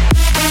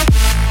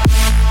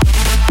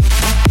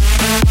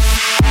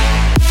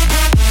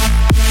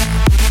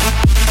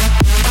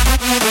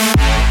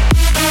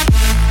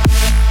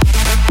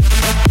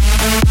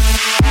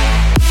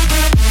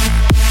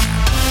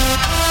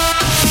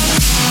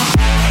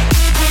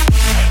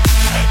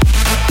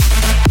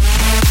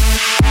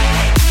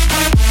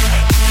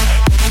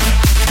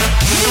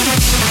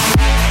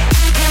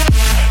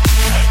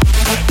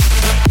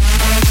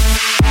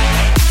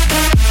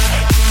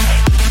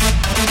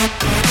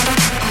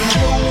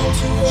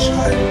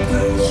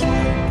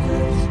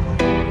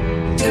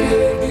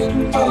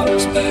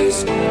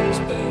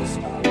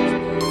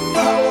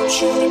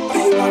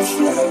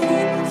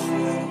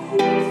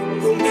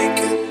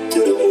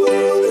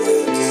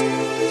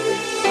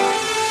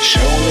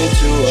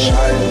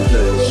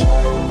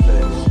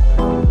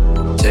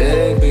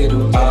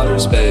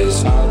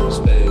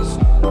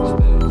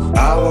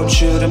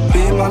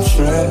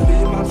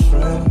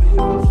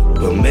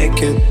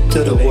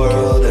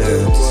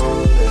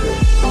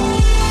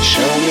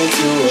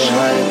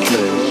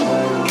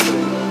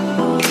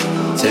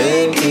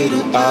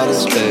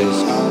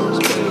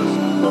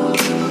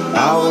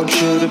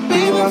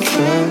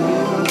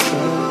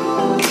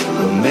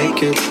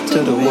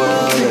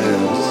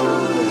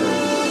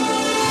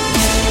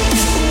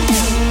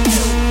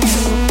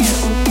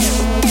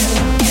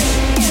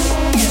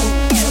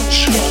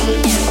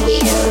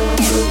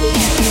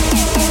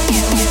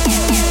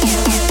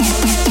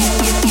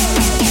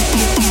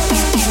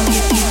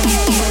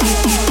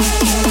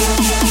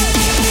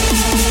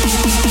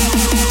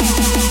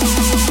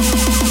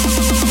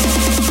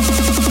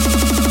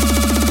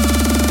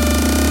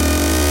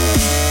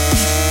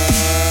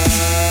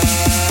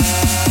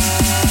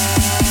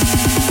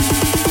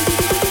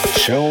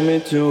 Show me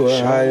to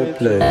a higher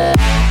place.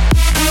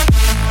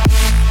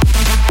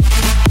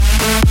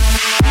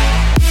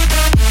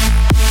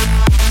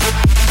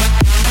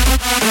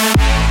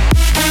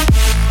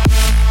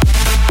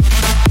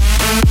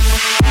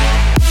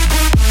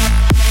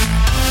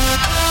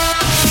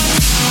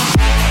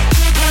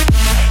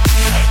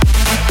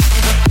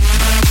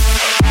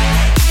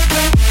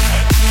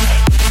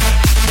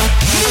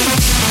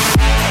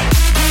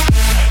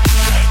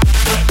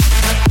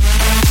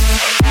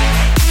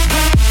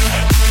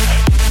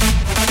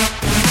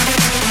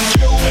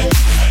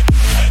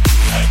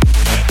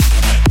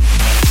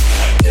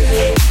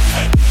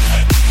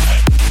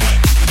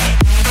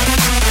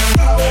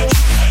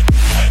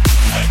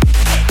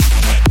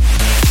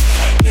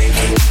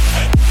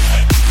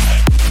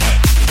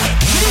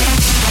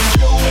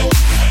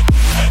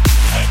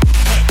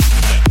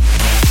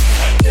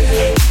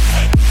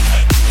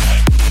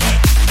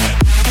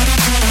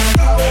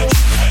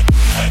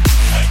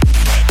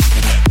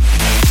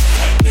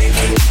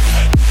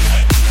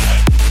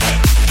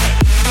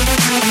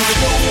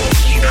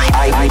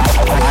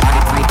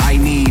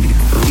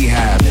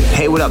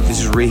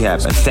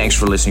 Rehab, and thanks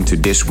for listening to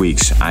this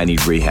week's I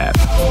Need Rehab.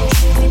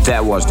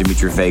 That was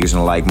Dimitri Vegas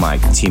and Like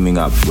Mike teaming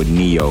up with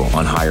Neo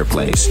on Higher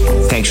Place.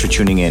 Thanks for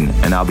tuning in,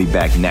 and I'll be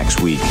back next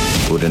week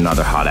with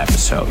another hot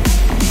episode.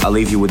 I'll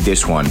leave you with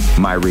this one,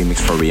 my remix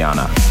for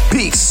Rihanna.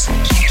 Peace!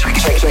 Check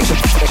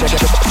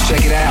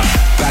it out.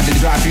 About to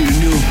drop you the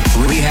new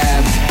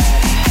Rehab.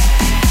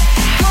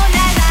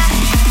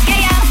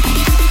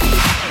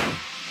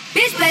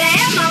 Bitch better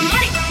have my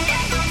money.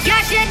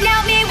 Y'all should know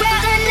me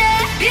well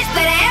enough. Bitch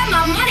better have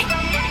my money.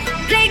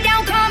 Play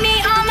down, call me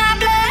on my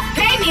blood.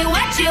 Pay me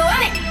what you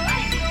want it.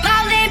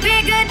 Ballin'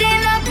 bigger than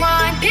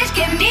LeBron. Bitch,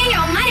 give me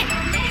your money.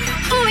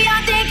 Who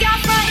y'all think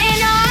y'all frontin'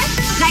 on?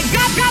 Like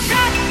drop, drop,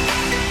 drop.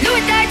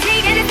 Louis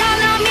 13 and it's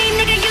all on me,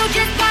 nigga. You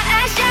just bought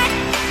a shot.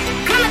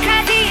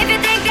 Kamikaze if you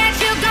think that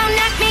you gon'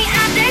 knock me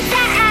out the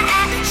top.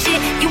 Shit,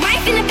 you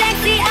ain't in the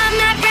backseat of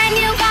my brand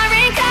new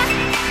foreign car.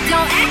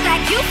 Don't act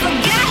like you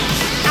forgot.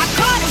 I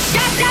called them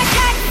shots, shots,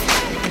 shots.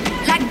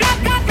 Like blah,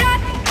 blah, blah.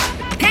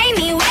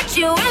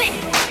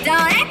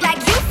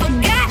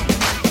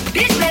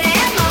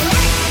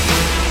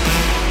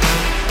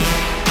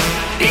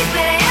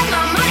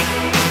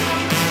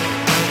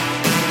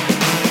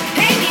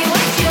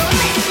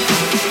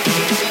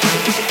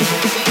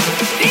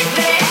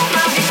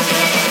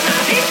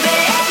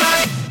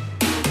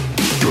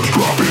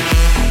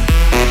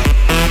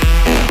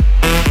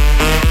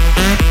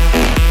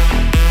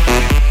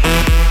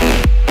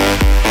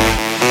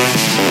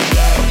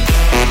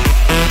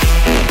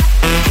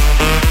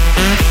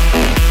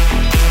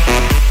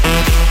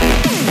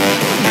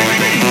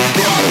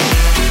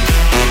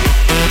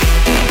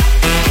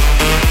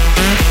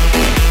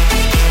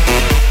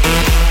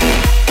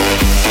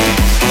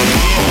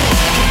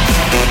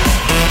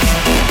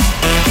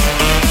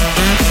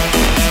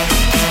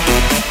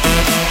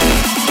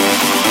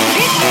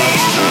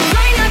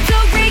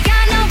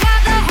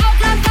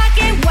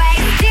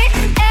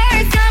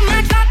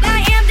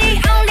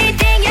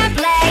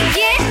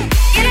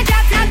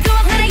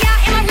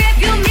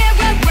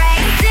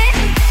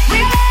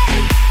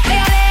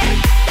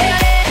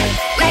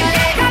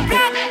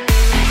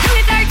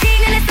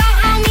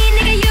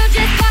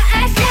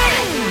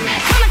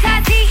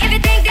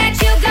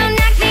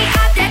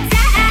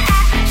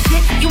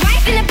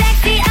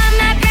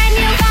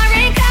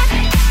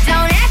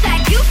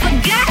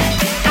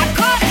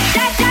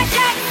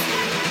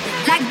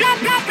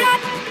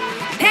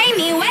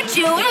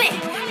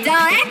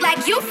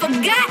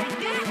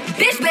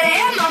 Bitch better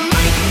have my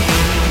money.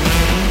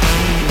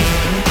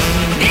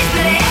 Bitch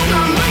better have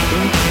my money.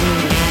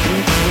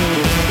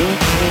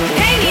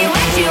 Pay me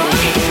what you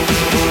want it.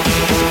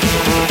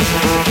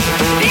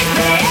 Bitch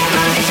better have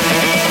my, bitch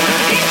better have my,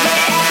 bitch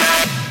better have my.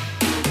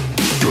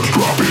 Just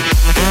drop it.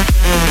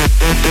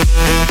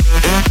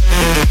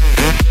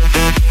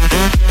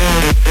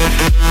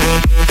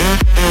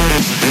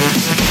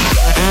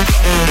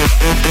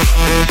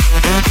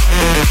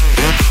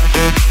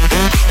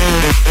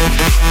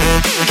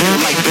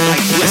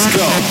 Let's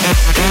go.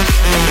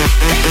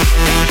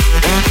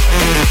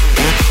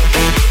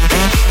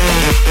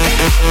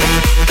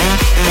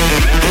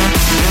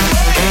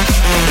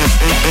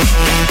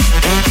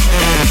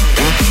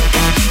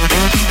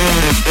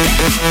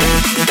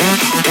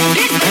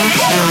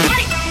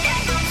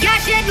 Y'all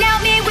should know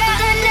me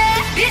well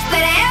enough. Bitch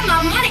better have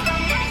my money.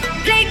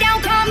 Play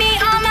down, call me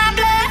on my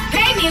bluff.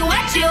 Pay me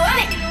what you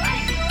want it.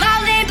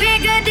 Ballin'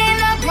 bigger than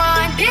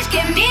LeBron. Bitch,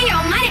 give me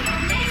your money.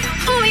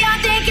 Who y'all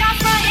think y'all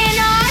frontin'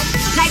 on?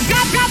 Like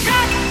drop, drop,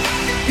 drop.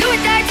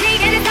 Louis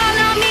 13 and it's all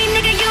on me,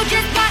 nigga. You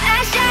just bought a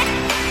shot.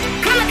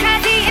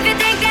 Kamikaze if you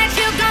think that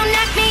you gon'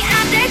 knock me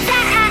out the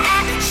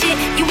top. Shit,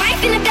 you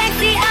wife in the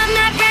backseat of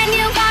my brand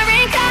new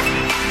foreign car.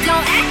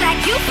 Don't act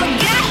like you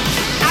forgot.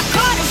 I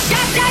called a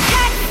shot, shot,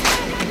 shot.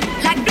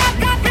 Like blah,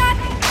 blah, blah.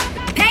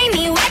 Pay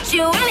me what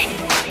you want it.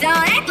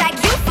 Don't act like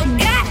you